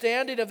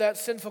understanding of that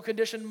sinful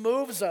condition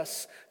moves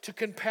us to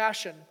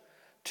compassion,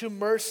 to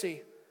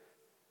mercy,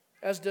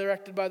 as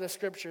directed by the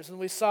Scriptures. And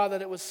we saw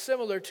that it was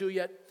similar to,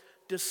 yet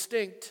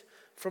distinct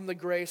from the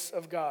grace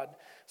of God.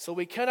 So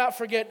we cannot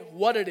forget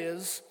what it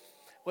is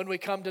when we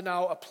come to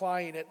now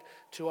applying it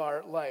to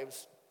our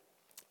lives.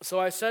 So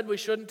I said we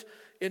shouldn't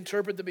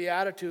interpret the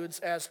Beatitudes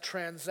as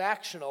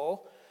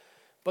transactional,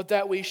 but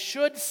that we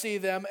should see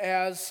them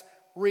as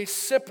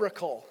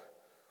reciprocal.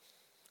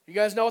 You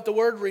guys know what the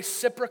word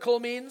reciprocal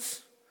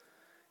means?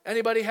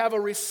 Anybody have a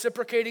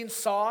reciprocating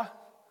saw?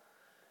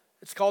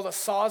 It's called a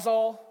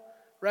sawzall,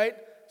 right?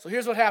 So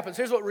here's what happens.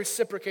 Here's what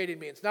reciprocating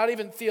means. Not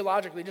even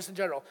theologically, just in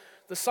general.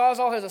 The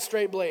sawzall has a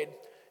straight blade.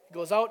 It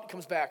goes out, it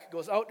comes back. It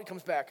goes out, it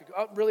comes back. It goes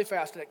out really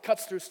fast, and it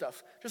cuts through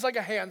stuff. Just like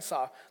a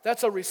handsaw.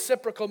 That's a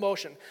reciprocal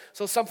motion.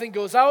 So something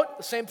goes out,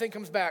 the same thing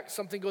comes back.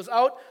 Something goes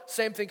out,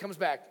 same thing comes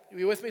back. Are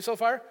you with me so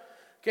far?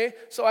 Okay,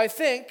 so I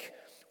think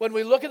when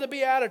we look at the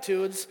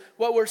Beatitudes,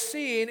 what we're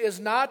seeing is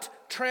not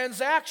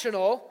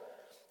transactional.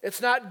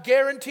 It's not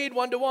guaranteed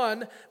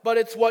one-to-one, but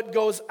it's what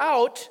goes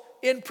out,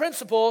 in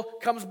principle,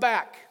 comes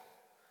back.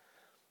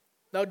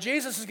 Now,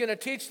 Jesus is going to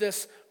teach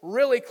this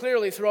really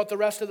clearly throughout the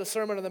rest of the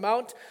Sermon on the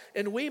Mount,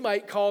 and we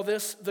might call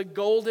this the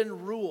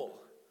golden rule.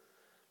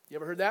 You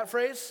ever heard that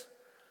phrase?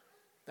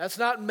 That's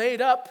not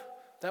made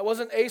up. That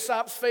wasn't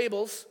Aesop's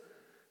fables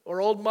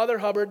or old Mother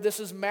Hubbard. This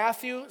is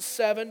Matthew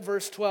 7,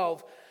 verse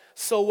 12.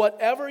 So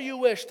whatever you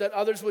wish that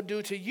others would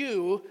do to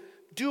you,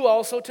 do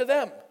also to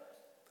them.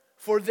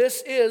 For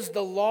this is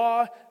the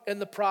law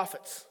and the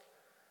prophets.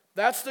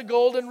 That's the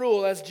golden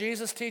rule as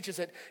Jesus teaches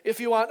it. If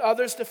you want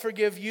others to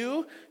forgive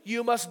you,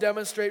 you must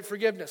demonstrate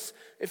forgiveness.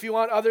 If you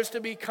want others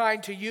to be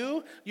kind to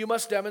you, you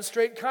must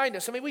demonstrate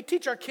kindness. I mean, we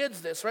teach our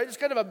kids this, right? It's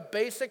kind of a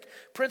basic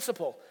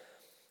principle.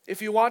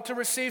 If you want to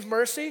receive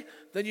mercy,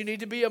 then you need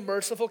to be a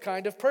merciful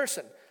kind of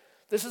person.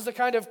 This is the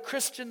kind of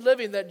Christian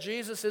living that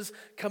Jesus is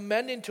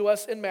commending to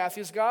us in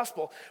Matthew's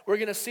gospel. We're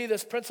going to see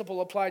this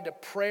principle applied to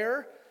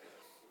prayer,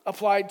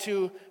 applied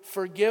to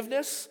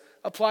forgiveness,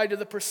 applied to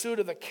the pursuit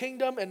of the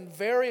kingdom, and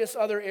various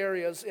other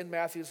areas in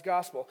Matthew's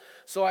gospel.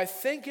 So I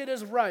think it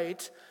is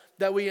right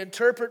that we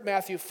interpret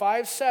Matthew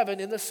 5:7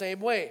 in the same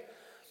way.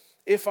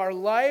 If our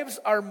lives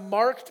are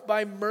marked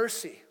by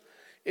mercy,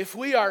 if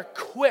we are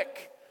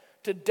quick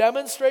to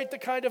demonstrate the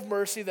kind of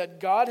mercy that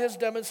God has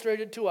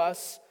demonstrated to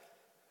us,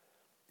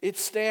 it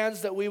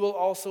stands that we will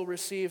also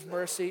receive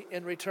mercy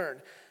in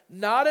return.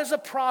 Not as a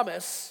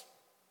promise,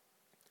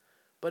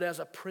 but as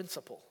a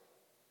principle.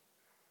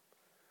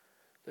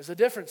 There's a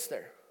difference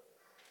there.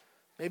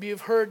 Maybe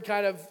you've heard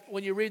kind of,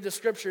 when you read the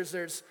Scriptures,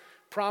 there's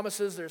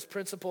promises, there's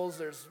principles,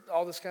 there's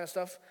all this kind of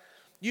stuff.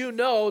 You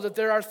know that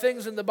there are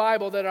things in the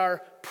Bible that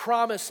are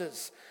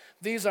promises.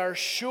 These are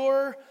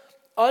sure,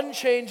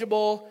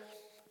 unchangeable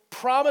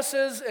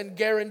promises and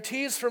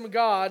guarantees from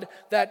God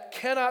that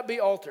cannot be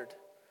altered.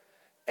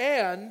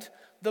 And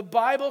the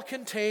Bible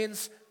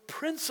contains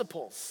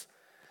principles,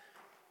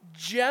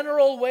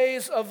 general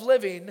ways of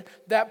living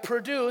that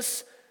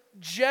produce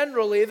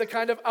generally the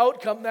kind of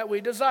outcome that we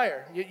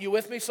desire. You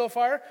with me so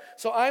far?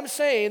 So I'm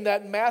saying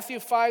that Matthew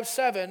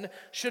 5:7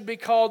 should be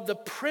called the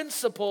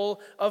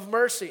principle of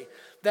mercy.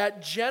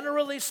 That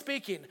generally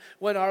speaking,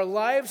 when our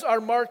lives are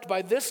marked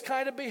by this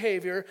kind of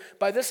behavior,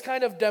 by this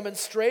kind of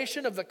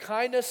demonstration of the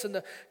kindness and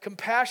the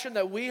compassion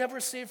that we have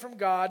received from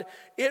God,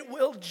 it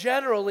will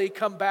generally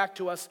come back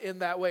to us in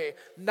that way.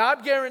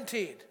 Not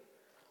guaranteed,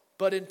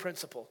 but in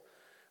principle.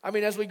 I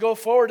mean, as we go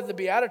forward in the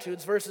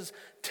Beatitudes, verses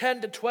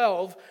 10 to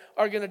 12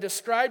 are going to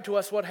describe to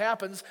us what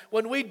happens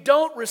when we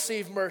don't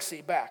receive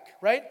mercy back,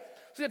 right?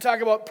 It's going to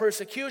talk about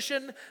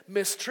persecution,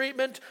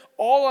 mistreatment,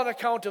 all on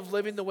account of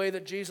living the way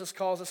that Jesus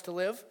calls us to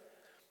live.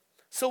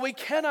 So we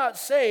cannot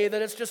say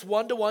that it's just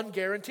one-to-one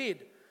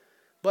guaranteed.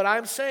 But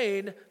I'm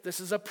saying this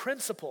is a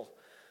principle,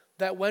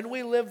 that when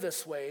we live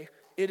this way,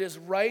 it is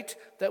right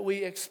that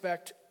we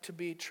expect to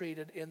be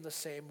treated in the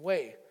same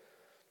way.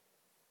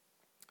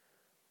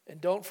 And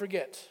don't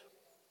forget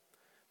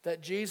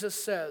that Jesus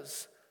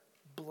says,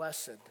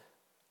 blessed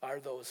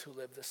are those who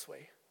live this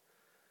way.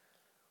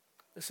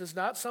 This is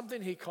not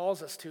something he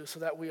calls us to so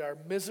that we are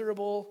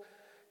miserable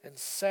and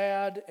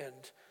sad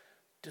and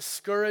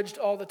discouraged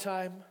all the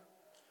time.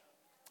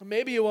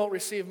 Maybe you won't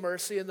receive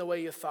mercy in the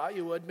way you thought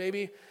you would.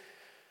 Maybe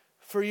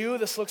For you,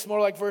 this looks more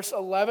like verse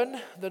 11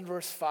 than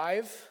verse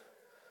 5.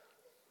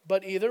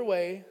 But either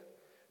way,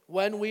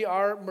 when we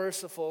are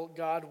merciful,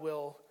 God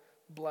will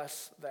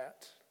bless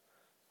that.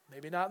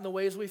 Maybe not in the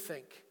ways we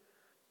think,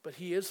 but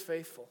he is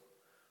faithful,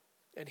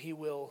 and he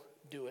will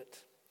do it.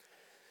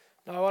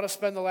 Now, I want to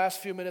spend the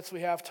last few minutes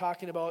we have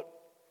talking about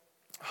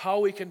how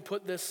we can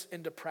put this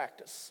into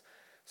practice.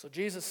 So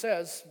Jesus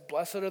says,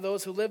 blessed are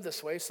those who live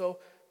this way. So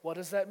what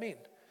does that mean?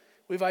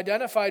 We've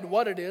identified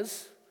what it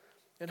is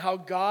and how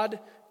God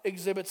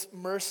exhibits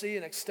mercy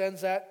and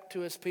extends that to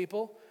his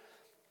people.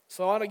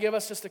 So I want to give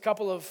us just a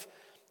couple of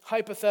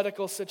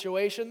hypothetical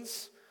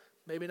situations,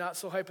 maybe not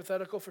so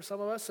hypothetical for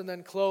some of us, and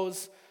then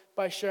close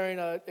by sharing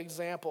an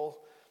example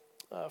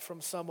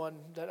from someone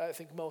that I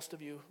think most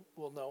of you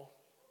will know.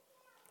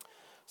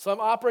 So I'm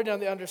operating on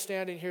the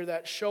understanding here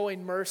that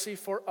showing mercy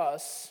for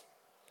us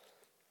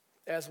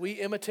as we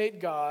imitate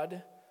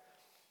God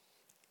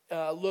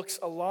looks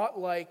a lot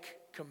like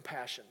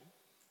compassion,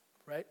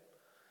 right?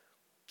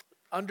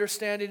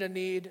 Understanding a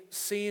need,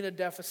 seeing a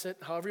deficit,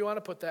 however you want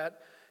to put that,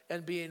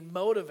 and being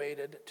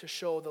motivated to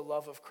show the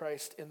love of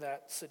Christ in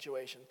that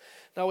situation.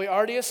 Now, we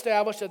already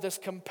established that this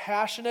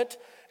compassionate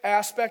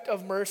aspect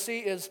of mercy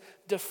is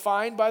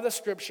defined by the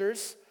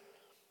Scriptures.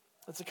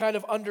 It's a kind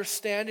of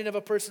understanding of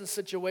a person's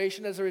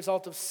situation as a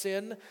result of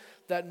sin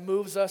that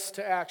moves us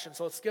to action.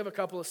 So let's give a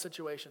couple of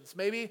situations.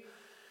 Maybe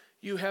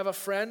you have a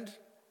friend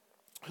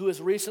who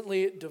is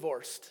recently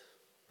divorced,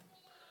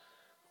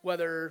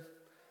 whether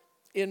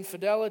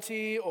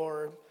infidelity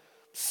or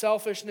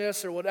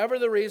selfishness or whatever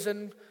the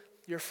reason,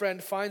 your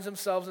friend finds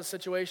themselves in a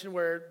situation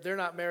where they're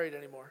not married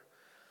anymore.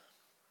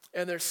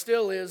 And there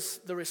still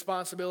is the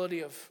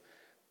responsibility of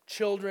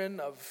children,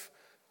 of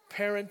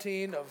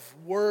parenting, of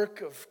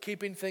work, of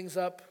keeping things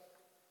up.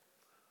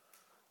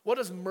 What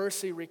does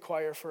mercy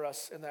require for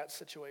us in that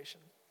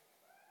situation?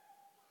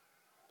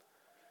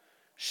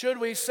 Should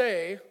we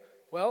say,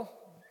 well,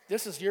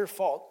 this is your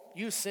fault.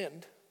 You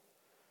sinned.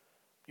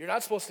 You're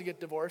not supposed to get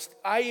divorced.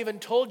 I even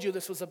told you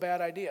this was a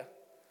bad idea.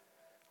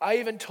 I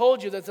even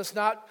told you that this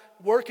not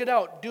work it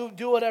out,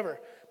 do whatever.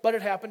 But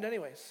it happened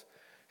anyways.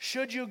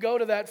 Should you go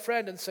to that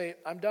friend and say,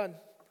 I'm done.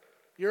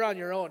 You're on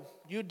your own.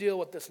 You deal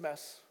with this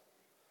mess.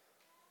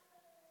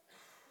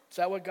 Is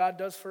that what God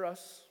does for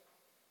us?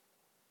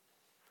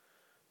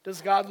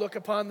 Does God look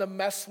upon the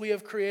mess we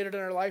have created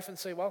in our life and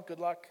say, well, good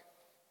luck?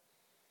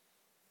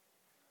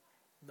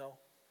 No.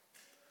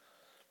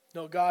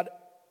 No, God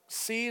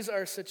sees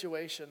our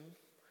situation.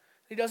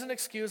 He doesn't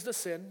excuse the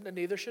sin, and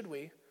neither should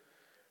we.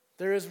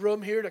 There is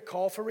room here to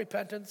call for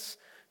repentance,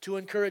 to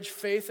encourage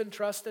faith and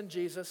trust in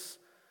Jesus,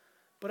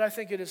 but I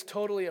think it is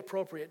totally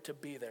appropriate to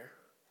be there,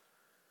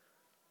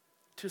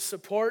 to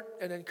support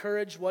and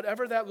encourage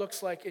whatever that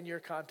looks like in your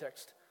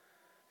context.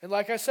 And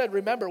like I said,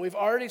 remember, we've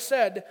already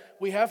said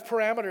we have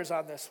parameters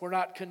on this. We're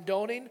not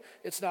condoning.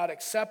 It's not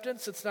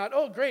acceptance. It's not,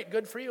 oh, great,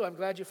 good for you. I'm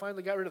glad you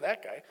finally got rid of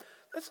that guy.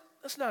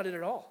 That's not it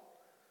at all.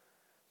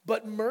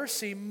 But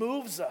mercy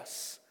moves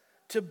us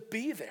to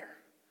be there,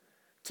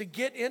 to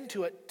get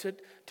into it,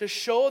 to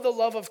show the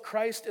love of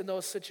Christ in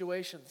those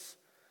situations,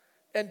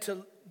 and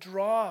to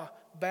draw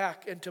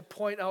back and to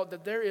point out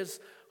that there is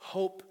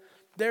hope,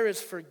 there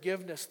is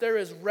forgiveness, there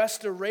is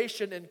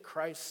restoration in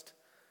Christ.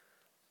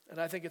 And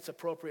I think it's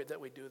appropriate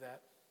that we do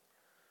that.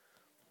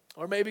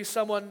 Or maybe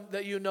someone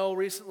that you know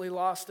recently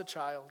lost a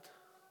child,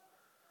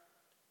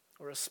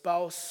 or a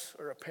spouse,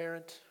 or a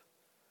parent.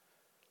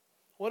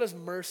 What does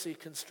mercy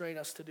constrain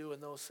us to do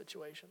in those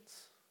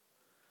situations?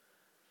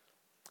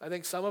 I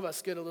think some of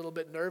us get a little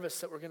bit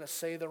nervous that we're going to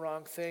say the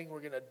wrong thing, we're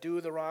going to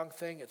do the wrong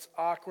thing, it's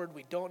awkward,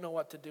 we don't know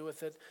what to do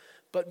with it.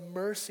 But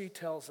mercy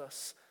tells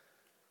us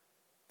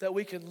that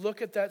we can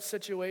look at that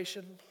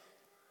situation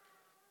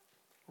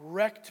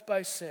wrecked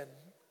by sin.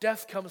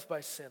 Death comes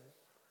by sin.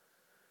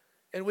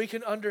 And we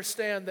can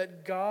understand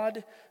that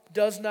God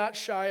does not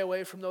shy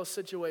away from those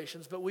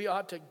situations, but we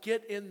ought to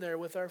get in there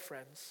with our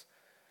friends,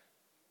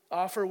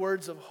 offer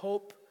words of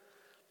hope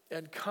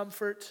and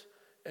comfort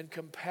and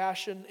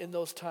compassion in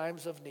those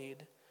times of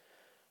need.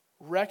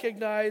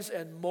 Recognize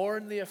and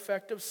mourn the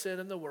effect of sin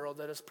in the world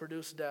that has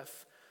produced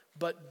death,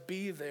 but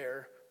be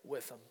there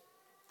with them.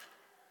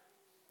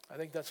 I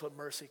think that's what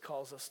mercy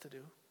calls us to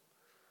do,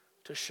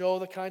 to show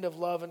the kind of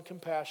love and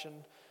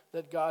compassion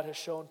that God has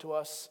shown to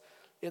us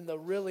in the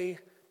really,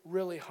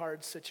 really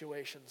hard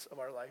situations of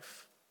our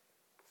life.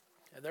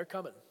 And they're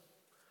coming,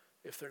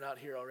 if they're not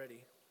here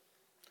already.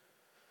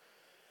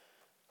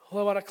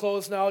 Well, I want to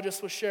close now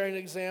just with sharing an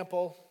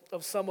example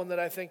of someone that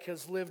I think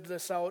has lived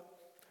this out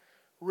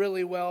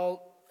really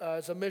well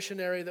as a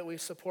missionary that we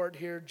support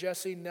here,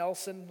 Jesse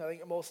Nelson. I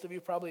think most of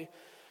you probably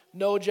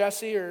know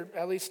Jesse or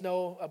at least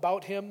know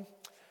about him.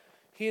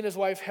 He and his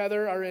wife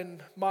Heather are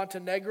in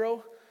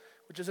Montenegro,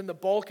 which is in the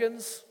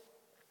Balkans,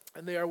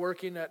 and they are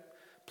working at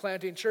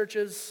planting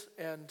churches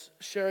and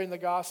sharing the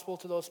gospel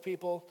to those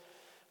people.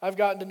 I've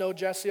gotten to know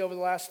Jesse over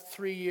the last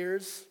 3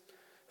 years.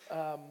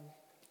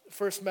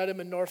 First met him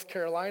in North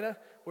Carolina,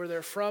 where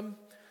they're from,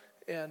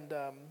 and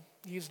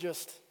he's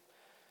just,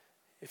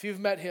 if you've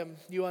met him,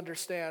 you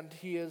understand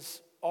he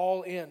is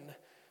all in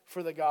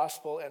for the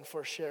gospel and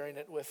for sharing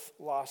it with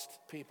lost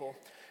people.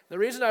 The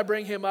reason I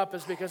bring him up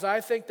is because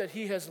I think that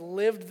he has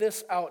lived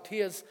this out. He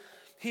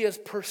has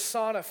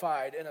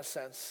personified, in a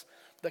sense,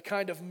 the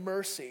kind of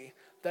mercy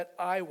that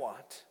I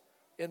want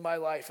in my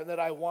life and that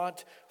I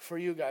want for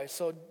you guys.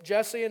 So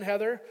Jesse and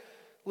Heather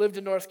lived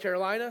in North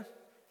Carolina,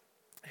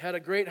 had a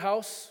great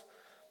house.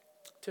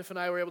 Tiff and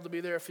I were able to be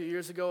there a few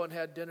years ago and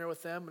had dinner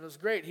with them, and it was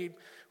great. He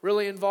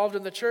really involved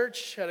in the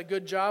church, had a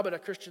good job at a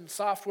Christian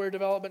software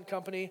development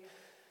company.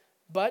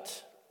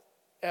 But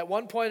at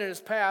one point in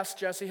his past,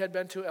 Jesse had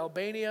been to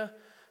Albania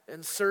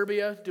and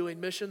Serbia doing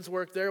missions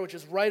work there, which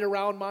is right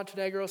around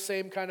Montenegro,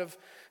 same kind of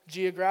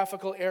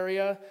geographical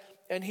area.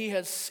 And he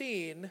has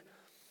seen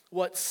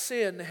what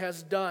sin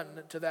has done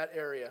to that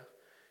area.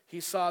 He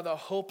saw the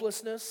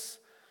hopelessness,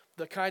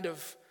 the kind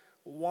of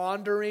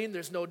wandering.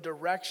 There's no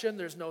direction.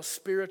 There's no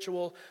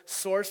spiritual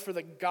source for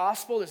the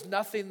gospel. There's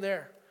nothing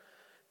there.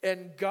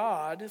 And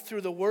God,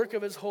 through the work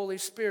of his Holy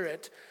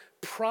Spirit,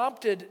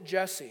 prompted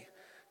Jesse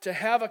to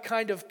have a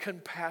kind of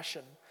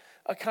compassion,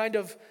 a kind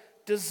of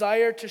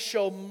desire to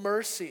show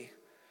mercy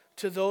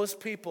to those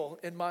people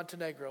in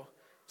Montenegro.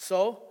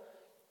 So,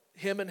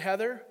 him and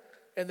Heather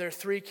and their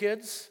 3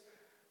 kids,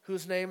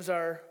 whose names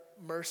are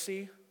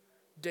Mercy,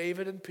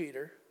 David, and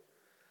Peter,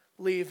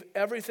 leave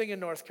everything in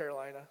North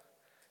Carolina.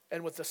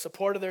 And with the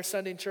support of their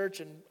sending church,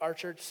 and our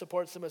church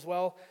supports them as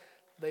well,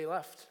 they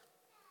left.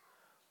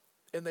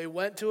 And they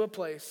went to a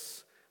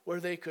place where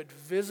they could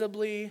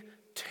visibly,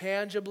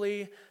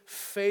 tangibly,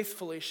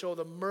 faithfully show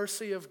the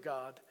mercy of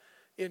God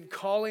in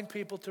calling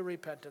people to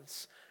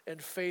repentance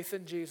and faith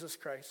in Jesus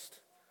Christ.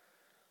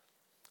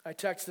 I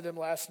texted him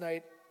last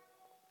night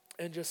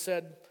and just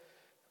said,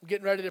 I'm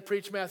getting ready to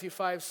preach Matthew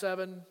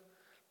 5:7.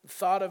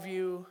 Thought of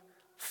you,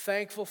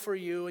 thankful for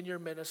you and your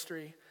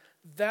ministry.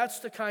 That's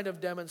the kind of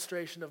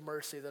demonstration of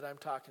mercy that I'm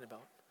talking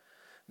about.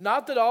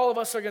 Not that all of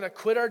us are going to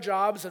quit our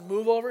jobs and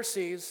move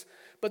overseas,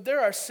 but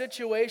there are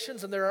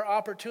situations and there are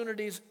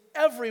opportunities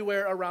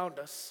everywhere around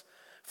us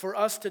for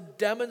us to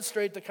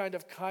demonstrate the kind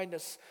of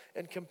kindness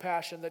and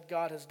compassion that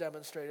God has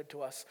demonstrated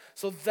to us.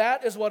 So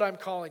that is what I'm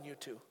calling you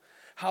to.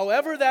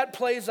 However that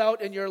plays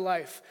out in your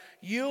life,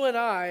 you and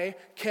I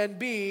can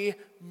be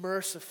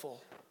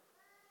merciful,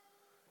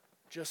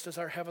 just as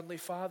our Heavenly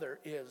Father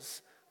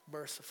is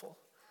merciful.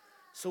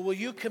 So will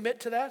you commit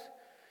to that?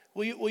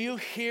 Will you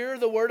hear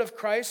the word of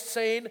Christ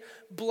saying,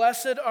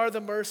 "Blessed are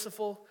the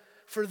merciful,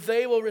 for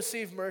they will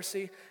receive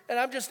mercy"? And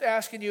I'm just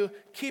asking you,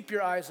 keep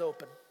your eyes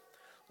open.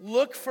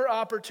 Look for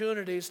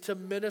opportunities to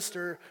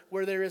minister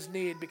where there is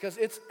need, because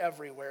it's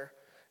everywhere.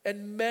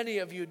 And many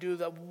of you do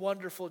the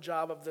wonderful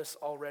job of this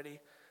already.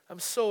 I'm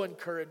so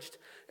encouraged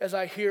as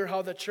I hear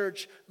how the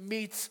church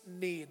meets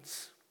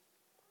needs.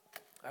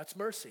 That's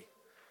mercy.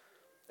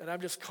 And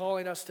I'm just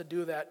calling us to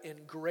do that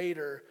in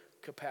greater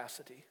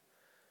capacity.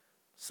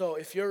 So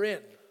if you're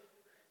in,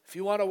 if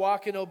you want to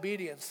walk in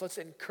obedience, let's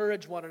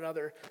encourage one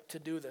another to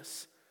do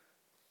this.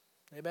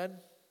 Amen?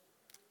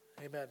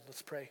 Amen.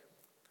 Let's pray.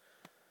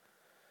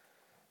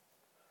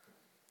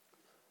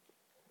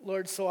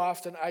 Lord, so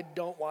often I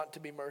don't want to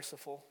be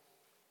merciful.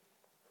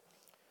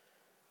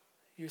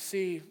 You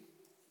see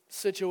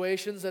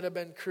situations that have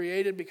been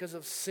created because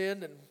of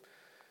sin and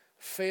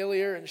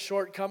failure and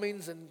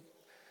shortcomings, and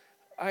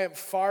I am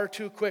far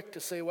too quick to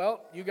say,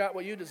 well, you got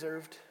what you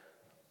deserved.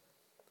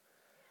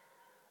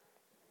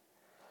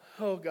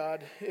 Oh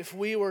God, if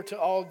we were to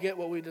all get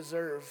what we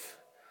deserve,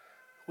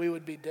 we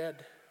would be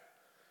dead.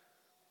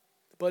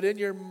 But in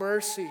your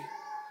mercy,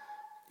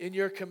 in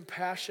your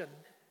compassion,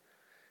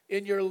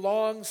 in your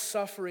long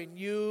suffering,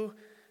 you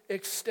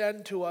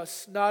extend to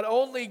us not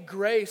only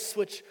grace,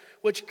 which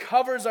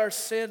covers our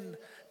sin,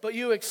 but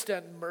you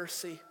extend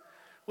mercy,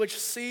 which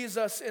sees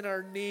us in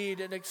our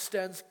need and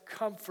extends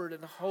comfort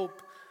and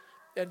hope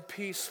and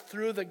peace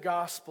through the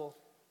gospel.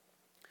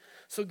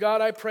 So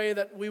God, I pray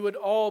that we would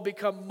all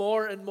become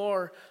more and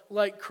more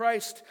like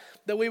Christ,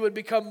 that we would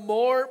become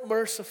more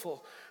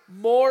merciful,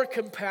 more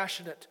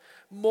compassionate,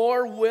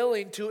 more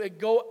willing to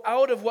go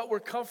out of what we're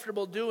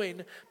comfortable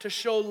doing to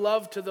show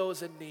love to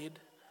those in need.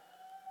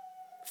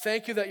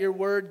 Thank you that your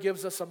word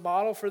gives us a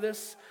model for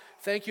this.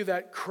 Thank you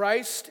that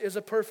Christ is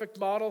a perfect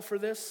model for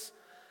this.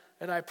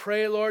 And I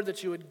pray, Lord,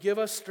 that you would give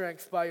us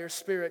strength by your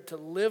Spirit to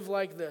live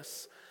like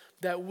this,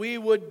 that we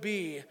would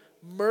be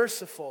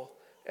merciful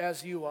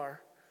as you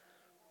are.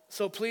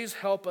 So please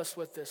help us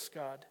with this,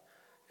 God.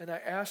 And I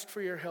ask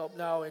for your help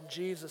now in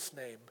Jesus'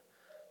 name.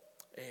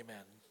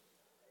 Amen.